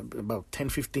Neeson about 10,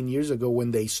 15 years ago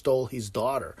when they stole his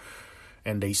daughter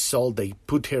and they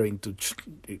put her into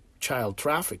child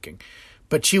trafficking.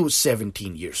 But she was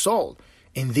 17 years old.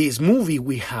 In this movie,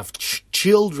 we have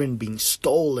children being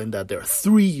stolen that they're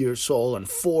 3 years old and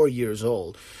 4 years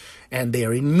old. And they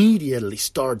are immediately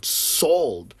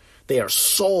sold. They are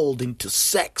sold into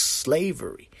sex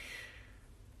slavery.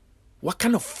 What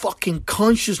kind of fucking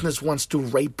consciousness wants to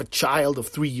rape a child of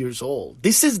 3 years old?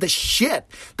 This is the shit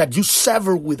that you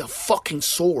sever with a fucking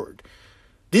sword.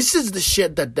 This is the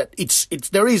shit that it's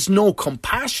there is no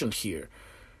compassion here.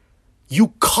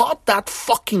 You caught that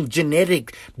fucking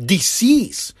genetic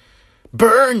disease.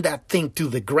 Burn that thing to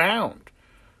the ground.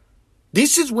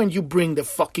 This is when you bring the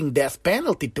fucking death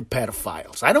penalty to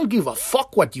pedophiles. I don't give a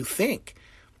fuck what you think.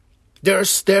 There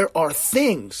are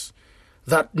things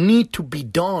that need to be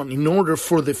done in order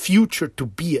for the future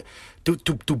to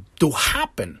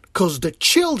happen, because the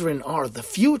children are the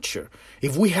future.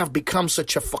 If we have become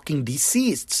such a fucking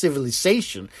diseased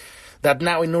civilization that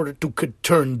now in order to get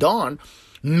turned on,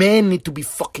 men need to be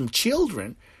fucking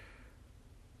children,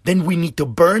 then we need to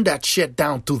burn that shit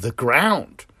down to the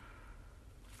ground.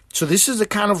 So this is the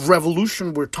kind of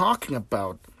revolution we're talking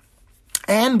about.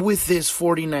 And with this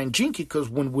 49 Jinki, because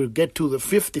when we get to the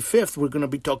 55th, we're going to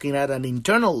be talking at an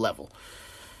internal level.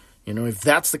 If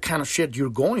that's the kind of shit you're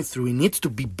going through, it needs to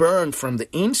be burned from the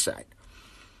inside.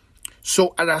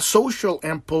 So at a social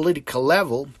and political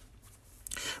level,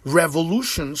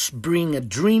 revolutions bring a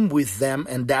dream with them,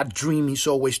 and that dream is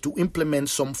always to implement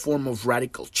some form of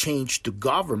radical change to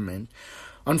government.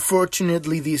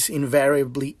 Unfortunately, this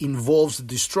invariably involves the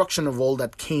destruction of all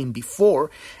that came before,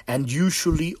 and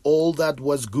usually all that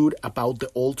was good about the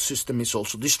old system is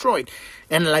also destroyed.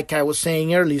 And like I was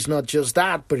saying earlier, it's not just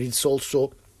that, but it's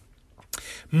also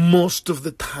most of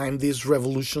the time these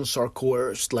revolutions are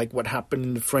coerced, like what happened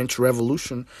in the French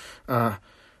Revolution. The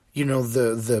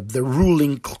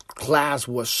ruling class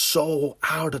was so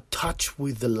out of touch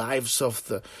with the lives of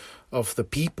the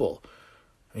people.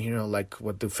 Like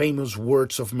what the famous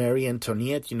words of Marie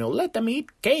Antoinette, let them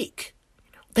eat cake.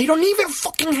 They don't even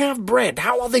fucking have bread.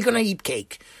 How are they going to eat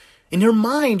cake? In her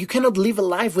mind, you cannot live a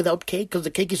life without cake because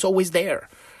the cake is always there.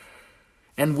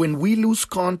 And when we lose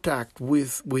contact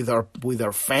with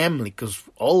our family, because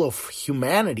all of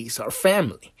humanity is our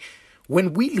family,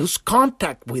 when we lose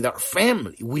contact with our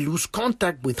family, we lose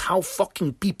contact with how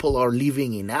fucking people are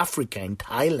living in Africa, in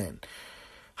Thailand,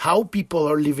 how people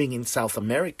are living in South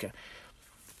America.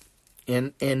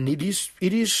 And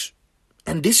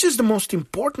this is the most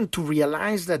important, to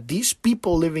realize that these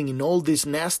people living in all these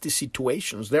nasty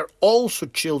situations, they're also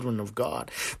children of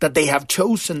God, that they have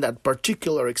chosen that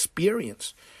particular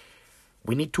experience.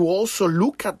 We need to also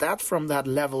look at that from that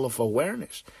level of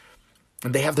awareness.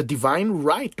 And they have the divine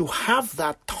right to have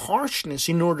that harshness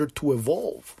in order to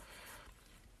evolve.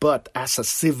 But as a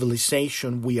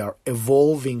civilization, we are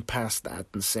evolving past that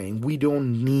and saying we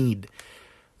don't need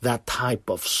that type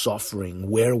of suffering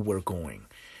where we're going.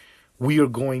 We are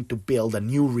going to build a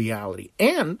new reality.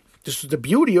 And this is the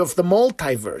beauty of the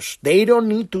multiverse. They don't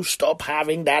need to stop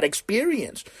having that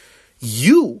experience.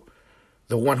 You,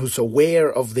 the one who's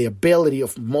aware of the ability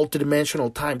of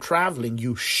multidimensional time traveling,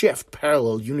 you shift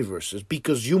parallel universes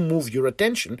because you move your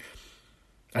attention,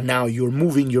 and now you're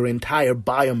moving your entire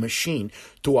biomachine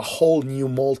to a whole new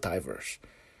multiverse.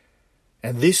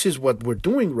 And this is what we're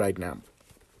doing right now.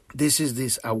 This is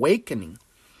this awakening.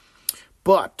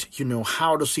 But,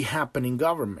 how does it happen in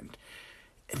government?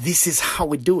 This is how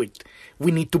we do it.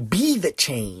 We need to be the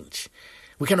change.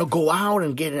 We cannot go out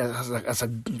and get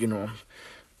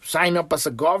sign up as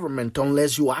a government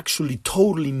unless you actually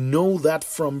totally know that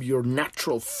from your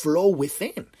natural flow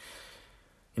within.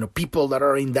 People that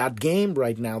are in that game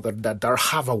right now that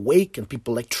have awakened,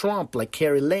 people like Trump, like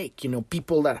Carrie Lake,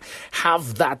 people that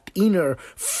have that inner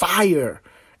fire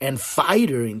and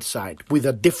fighter inside with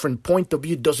a different point of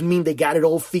view. Doesn't mean they got it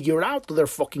all figured out. They're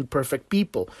fucking perfect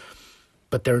people.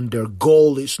 But their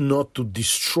goal is not to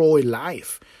destroy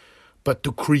life, but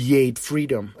to create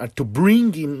freedom. And to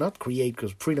bring in, not create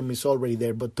because freedom is already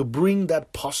there, but to bring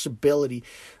that possibility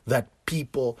that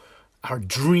people are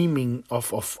dreaming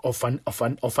of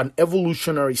an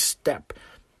evolutionary step.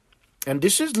 And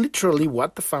this is literally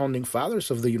what the founding fathers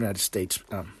of the United States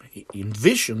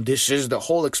envisioned. This is the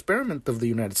whole experiment of the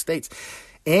United States.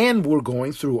 And we're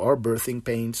going through our birthing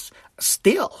pains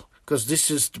still, because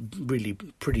this is really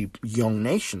pretty young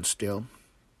nation still.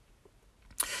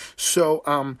 So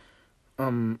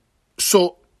the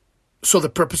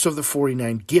purpose of the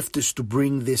 49 gift is to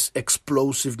bring this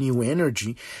explosive new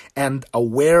energy and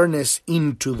awareness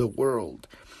into the world.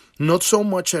 Not so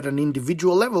much at an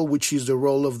individual level, which is the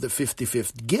role of the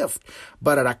 55th gift,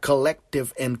 but at a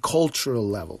collective and cultural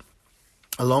level.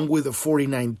 Along with the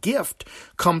 49 gift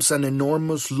comes an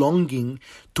enormous longing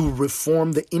to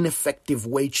reform the ineffective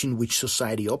way in which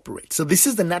society operates. So this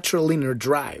is the natural inner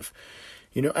drive.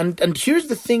 And here's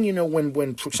the thing,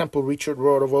 when for example, Richard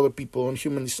Rohr of other people on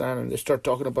human design, and they start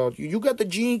talking about, you got the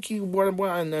gene key, blah,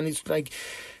 blah, and then it's like,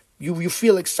 you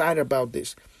feel excited about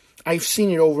this. I've seen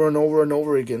it over and over and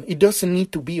over again. It doesn't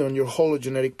need to be on your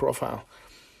hologenetic profile.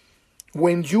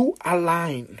 When you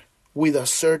align with a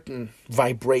certain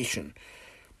vibration,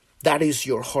 that is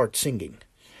your heart singing.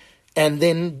 And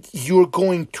then you're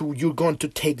going to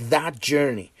take that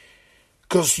journey,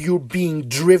 because you're being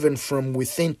driven from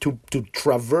within to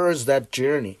traverse that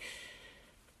journey.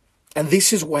 And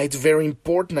this is why it's very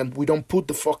important that we don't put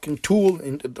the fucking tool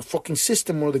in the fucking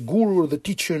system or the guru or the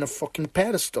teacher in a fucking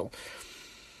pedestal.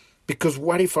 Because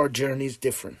what if our journey is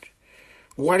different?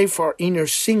 What if our inner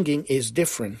singing is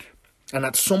different? And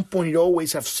at some point,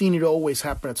 I've seen it always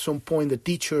happen. At some point, the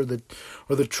teacher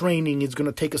or the training is going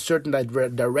to take a certain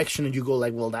direction, and you go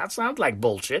like, well, that sounds like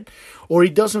bullshit. Or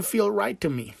it doesn't feel right to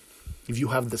me. If you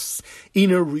have this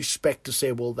inner respect to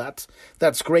say, well, that's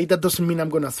great. That doesn't mean I'm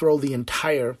going to throw the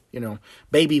entire,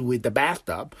 baby with the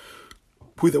bathtub,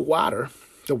 with the water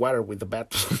with the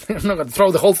bathtub. I'm not going to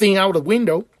throw the whole thing out the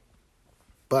window.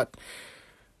 but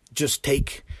just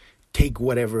take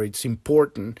whatever it's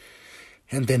important,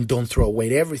 and then don't throw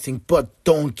away everything, but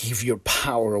don't give your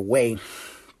power away.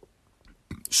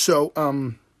 So,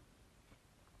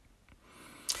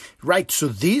 right, so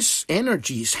this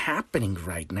energy is happening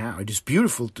right now. It is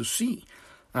beautiful to see.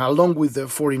 Along with the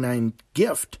 49th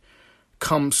gift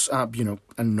comes, an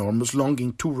enormous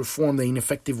longing to reform the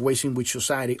ineffective ways in which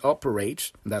society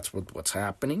operates. That's what's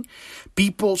happening.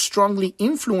 People strongly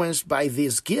influenced by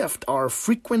this gift are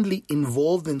frequently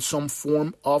involved in some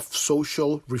form of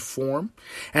social reform.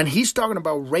 And he's talking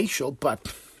about racial,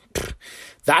 but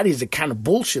that is the kind of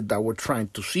bullshit that we're trying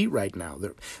to see right now.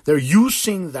 They're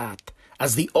using that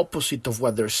as the opposite of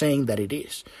what they're saying that it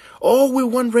is. Oh, we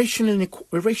want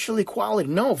racial equality.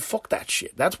 No, fuck that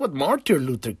shit. That's what Martin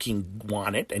Luther King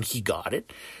wanted, and he got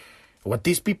it. What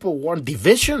these people want,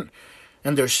 division,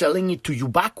 and they're selling it to you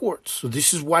backwards. So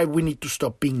this is why we need to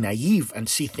stop being naive and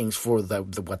see things for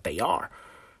what they are.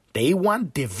 They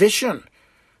want division.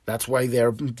 That's why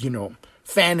they're,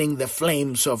 fanning the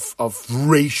flames of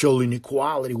racial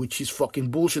inequality, which is fucking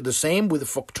bullshit. The same with the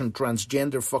fucking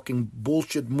transgender fucking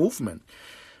bullshit movement.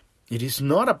 It is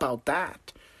not about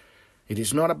that. It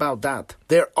is not about that.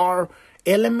 There are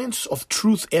elements of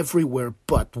truth everywhere,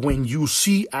 but when you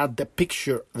see at the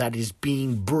picture that is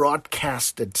being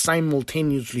broadcasted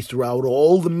simultaneously throughout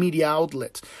all the media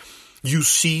outlets, you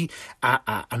see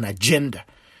an agenda.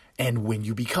 And when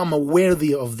you become aware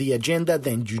of the agenda,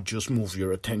 then you just move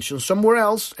your attention somewhere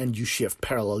else and you shift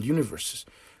parallel universes.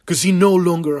 Because it no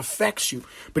longer affects you.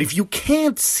 But if you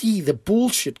can't see the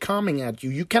bullshit coming at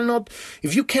you,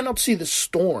 if you cannot see the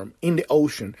storm in the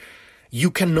ocean,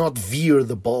 you cannot veer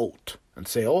the boat and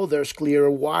say, oh, there's clearer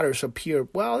waters up here.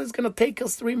 Well, it's going to take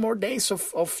us 3 more days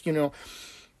of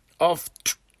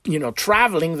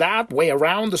traveling that way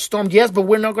around the storm. Yes, but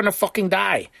we're not going to fucking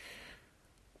die.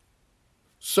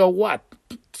 So what?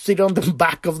 Sit on the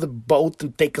back of the boat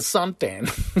and take a suntan.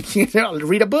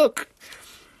 Read a book.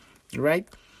 Right?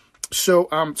 So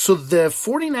the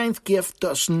 49th gift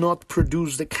does not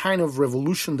produce the kind of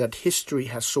revolution that history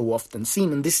has so often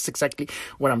seen. And this is exactly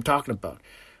what I'm talking about.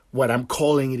 What I'm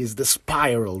calling it is the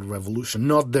spiral revolution,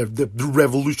 not the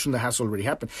revolution that has already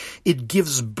happened. It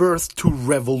gives birth to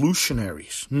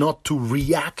revolutionaries, not to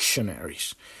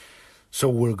reactionaries. So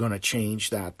we're going to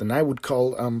change that. And I would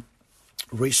call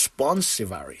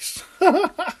responsivaries.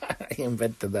 I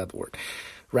invented that word.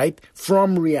 Right?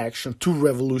 From reaction to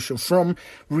revolution, from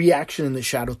reaction in the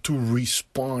shadow to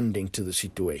responding to the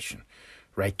situation.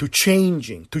 Right? To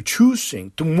changing, to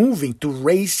choosing, to moving, to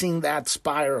raising that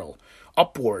spiral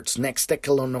upwards, next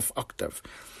echelon of octave.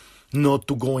 Not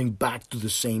to going back to the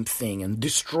same thing and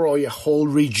destroy a whole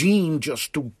regime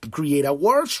just to create a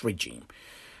worse regime.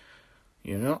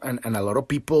 And a lot of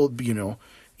people,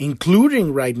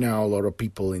 including right now a lot of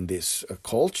people in this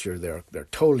culture, they're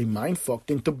totally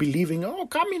mind-fucked into believing, oh,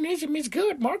 communism is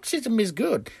good, Marxism is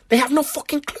good. They have no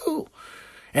fucking clue.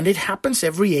 And it happens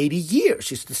every 80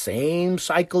 years. It's the same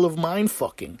cycle of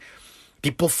mind-fucking.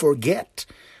 People forget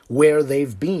where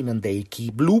they've been and they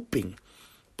keep looping.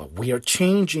 But we are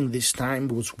changing this time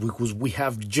because we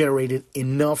have generated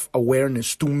enough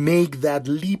awareness to make that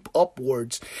leap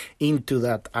upwards into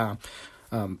that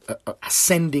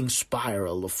ascending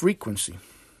spiral of frequency.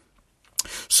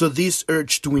 So this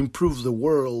urge to improve the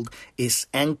world is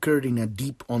anchored in a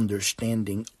deep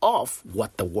understanding of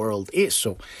what the world is.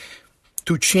 So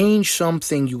to change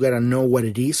something, you gotta know what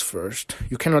it is first.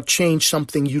 You cannot change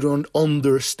something you don't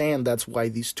understand. That's why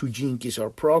these two jinkies are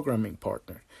programming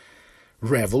partners.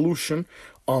 Revolution,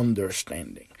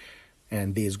 understanding.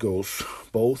 And this goes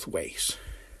both ways.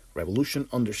 Revolution,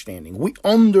 understanding. We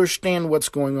understand what's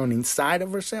going on inside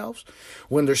of ourselves.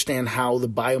 We understand how the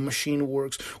biomachine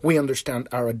works. We understand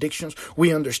our addictions.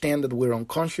 We understand that we're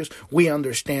unconscious. We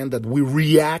understand that we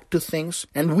react to things.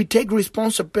 And we take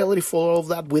responsibility for all of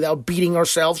that without beating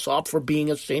ourselves up for being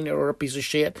a sinner or a piece of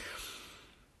shit.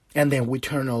 And then we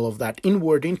turn all of that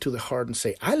inward into the heart and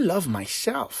say, I love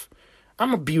myself.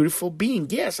 I'm a beautiful being.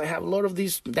 Yes, I have a lot of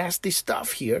this nasty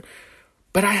stuff here.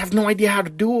 But I have no idea how to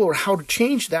do or how to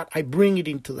change that. I bring it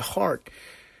into the heart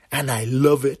and I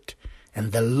love it.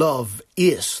 And the love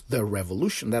is the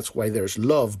revolution. That's why there's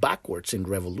love backwards in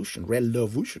revolution.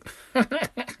 Revolution.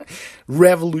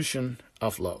 Revolution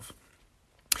of love.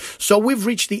 So we've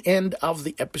reached the end of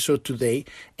the episode today.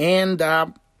 And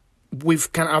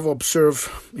we've kind of observed,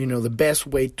 the best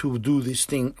way to do this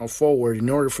thing forward in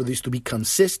order for this to be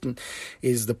consistent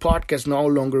is the podcast no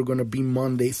longer going to be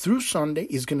Monday through Sunday.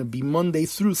 It's going to be Monday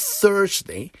through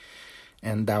Thursday.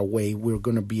 And that way we're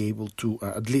going to be able to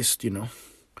at least,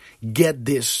 get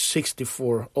this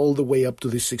 64 all the way up to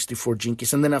the 64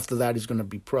 Jinkies. And then after that, it's going to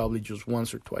be probably just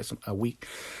once or twice a week.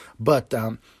 But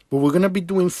we're going to be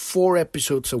doing 4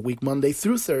 episodes a week, Monday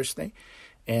through Thursday.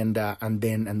 And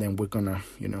then we're going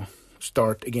to,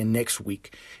 start again next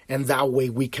week. And that way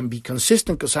we can be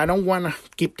consistent, because I don't want to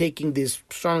keep taking these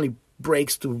suddenly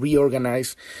breaks to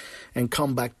reorganize and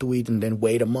come back to it and then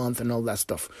wait a month and all that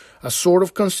stuff. A sort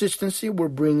of consistency, we're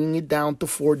bringing it down to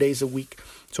 4 days a week.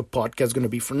 So podcast is going to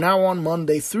be from now on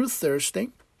Monday through Thursday.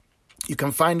 You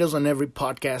can find us on every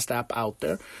podcast app out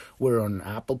there. We're on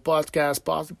Apple Podcasts,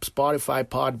 Spotify,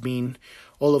 Podbean,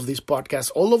 all of these podcasts.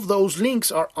 All of those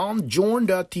links are on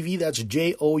journ.tv. That's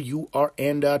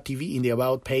JOURN.tv in the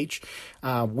About page.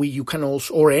 You can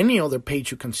also, or any other page,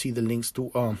 you can see the links to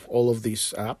all of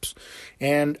these apps.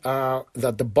 And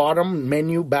at the bottom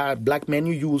menu, black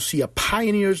menu, you will see a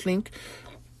Pioneers link.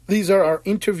 These are our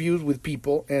interviews with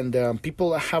people, and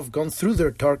people that have gone through their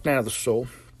dark night of the soul.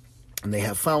 And they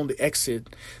have found the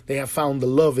exit. They have found the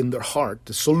love in their heart,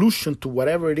 the solution to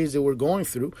whatever it is they were going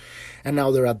through. And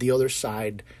now they're at the other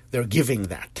side. They're giving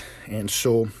that. And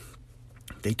so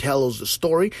they tell us the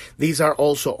story. These are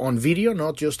also on video,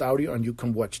 not just audio, and you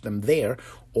can watch them there.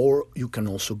 Or you can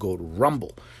also go to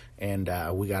Rumble. And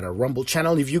we got a Rumble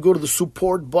channel. If you go to the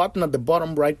support button at the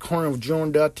bottom right corner of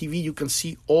journ.tv, you can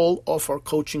see all of our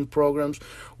coaching programs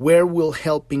where we're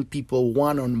helping people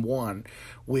one-on-one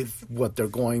with what they're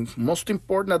going. Most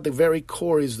important at the very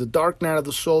core is the dark night of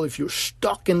the soul. If you're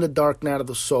stuck in the dark night of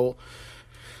the soul,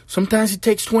 sometimes it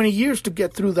takes 20 years to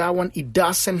get through that one. It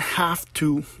doesn't have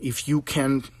to if you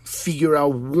can figure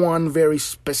out one very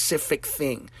specific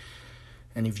thing.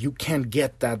 And if you can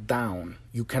get that down,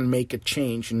 you can make a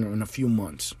change in a few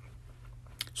months.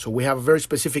 So we have a very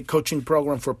specific coaching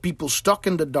program for people stuck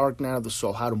in the dark night of the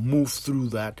soul, how to move through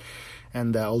that.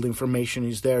 And all the information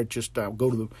is there. Just go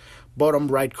to the bottom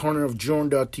right corner of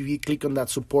journ.tv, click on that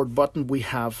support button. We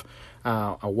have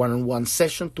a one-on-one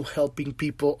session to helping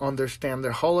people understand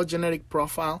their hologenetic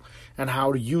profile and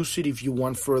how to use it if you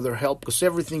want further help, because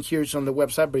everything here is on the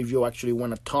website. But if you actually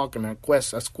want to talk and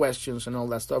ask questions and all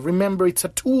that stuff, remember, it's a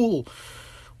tool.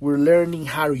 We're learning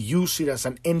how to use it as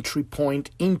an entry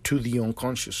point into the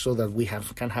unconscious so that we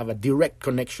can have a direct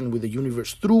connection with the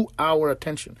universe through our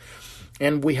attention.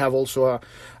 And we have also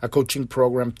a coaching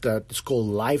program that is called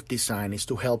Life Design. It's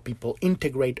to help people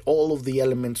integrate all of the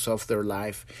elements of their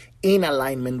life in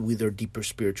alignment with their deeper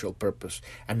spiritual purpose.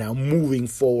 And now moving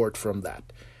forward from that.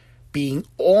 Being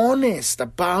honest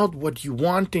about what you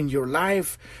want in your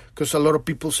life. Because a lot of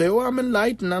people say, oh, I'm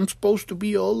enlightened. I'm supposed to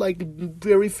be all like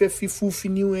very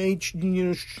fiffy-foofy, new age,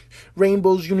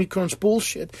 rainbows, unicorns,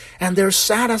 bullshit. And they're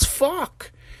sad as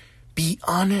fuck. Be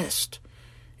honest.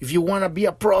 If you want to be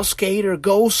a pro skater,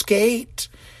 go skate.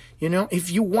 If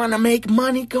you want to make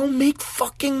money, go make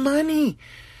fucking money.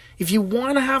 If you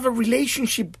want to have a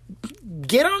relationship,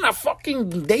 get on a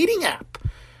fucking dating app.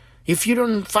 If you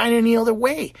don't find any other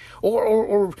way.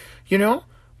 Or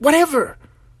whatever.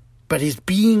 But it's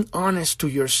being honest to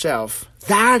yourself.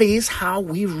 That is how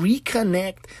we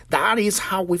reconnect. That is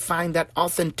how we find that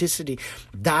authenticity.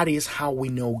 That is how we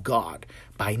know God,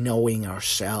 by knowing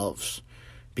ourselves.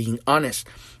 Being honest.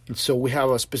 And so we have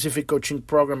a specific coaching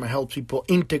program that helps people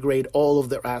integrate all of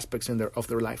their aspects of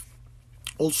their life.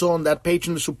 Also on that page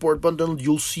in the support bundle,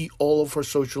 you'll see all of our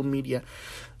social media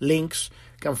links.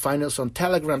 You can find us on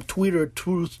Telegram, Twitter,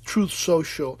 Truth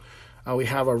Social. We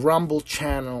have a Rumble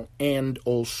channel and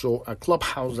also a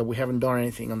Clubhouse that we haven't done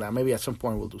anything on that. Maybe at some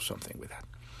point we'll do something with that.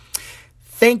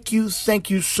 Thank you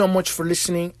so much for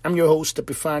listening. I'm your host,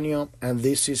 Epifanio, and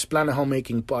this is Planet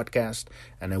Homemaking Podcast,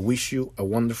 and I wish you a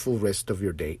wonderful rest of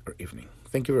your day or evening.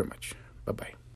 Thank you very much. Bye-bye.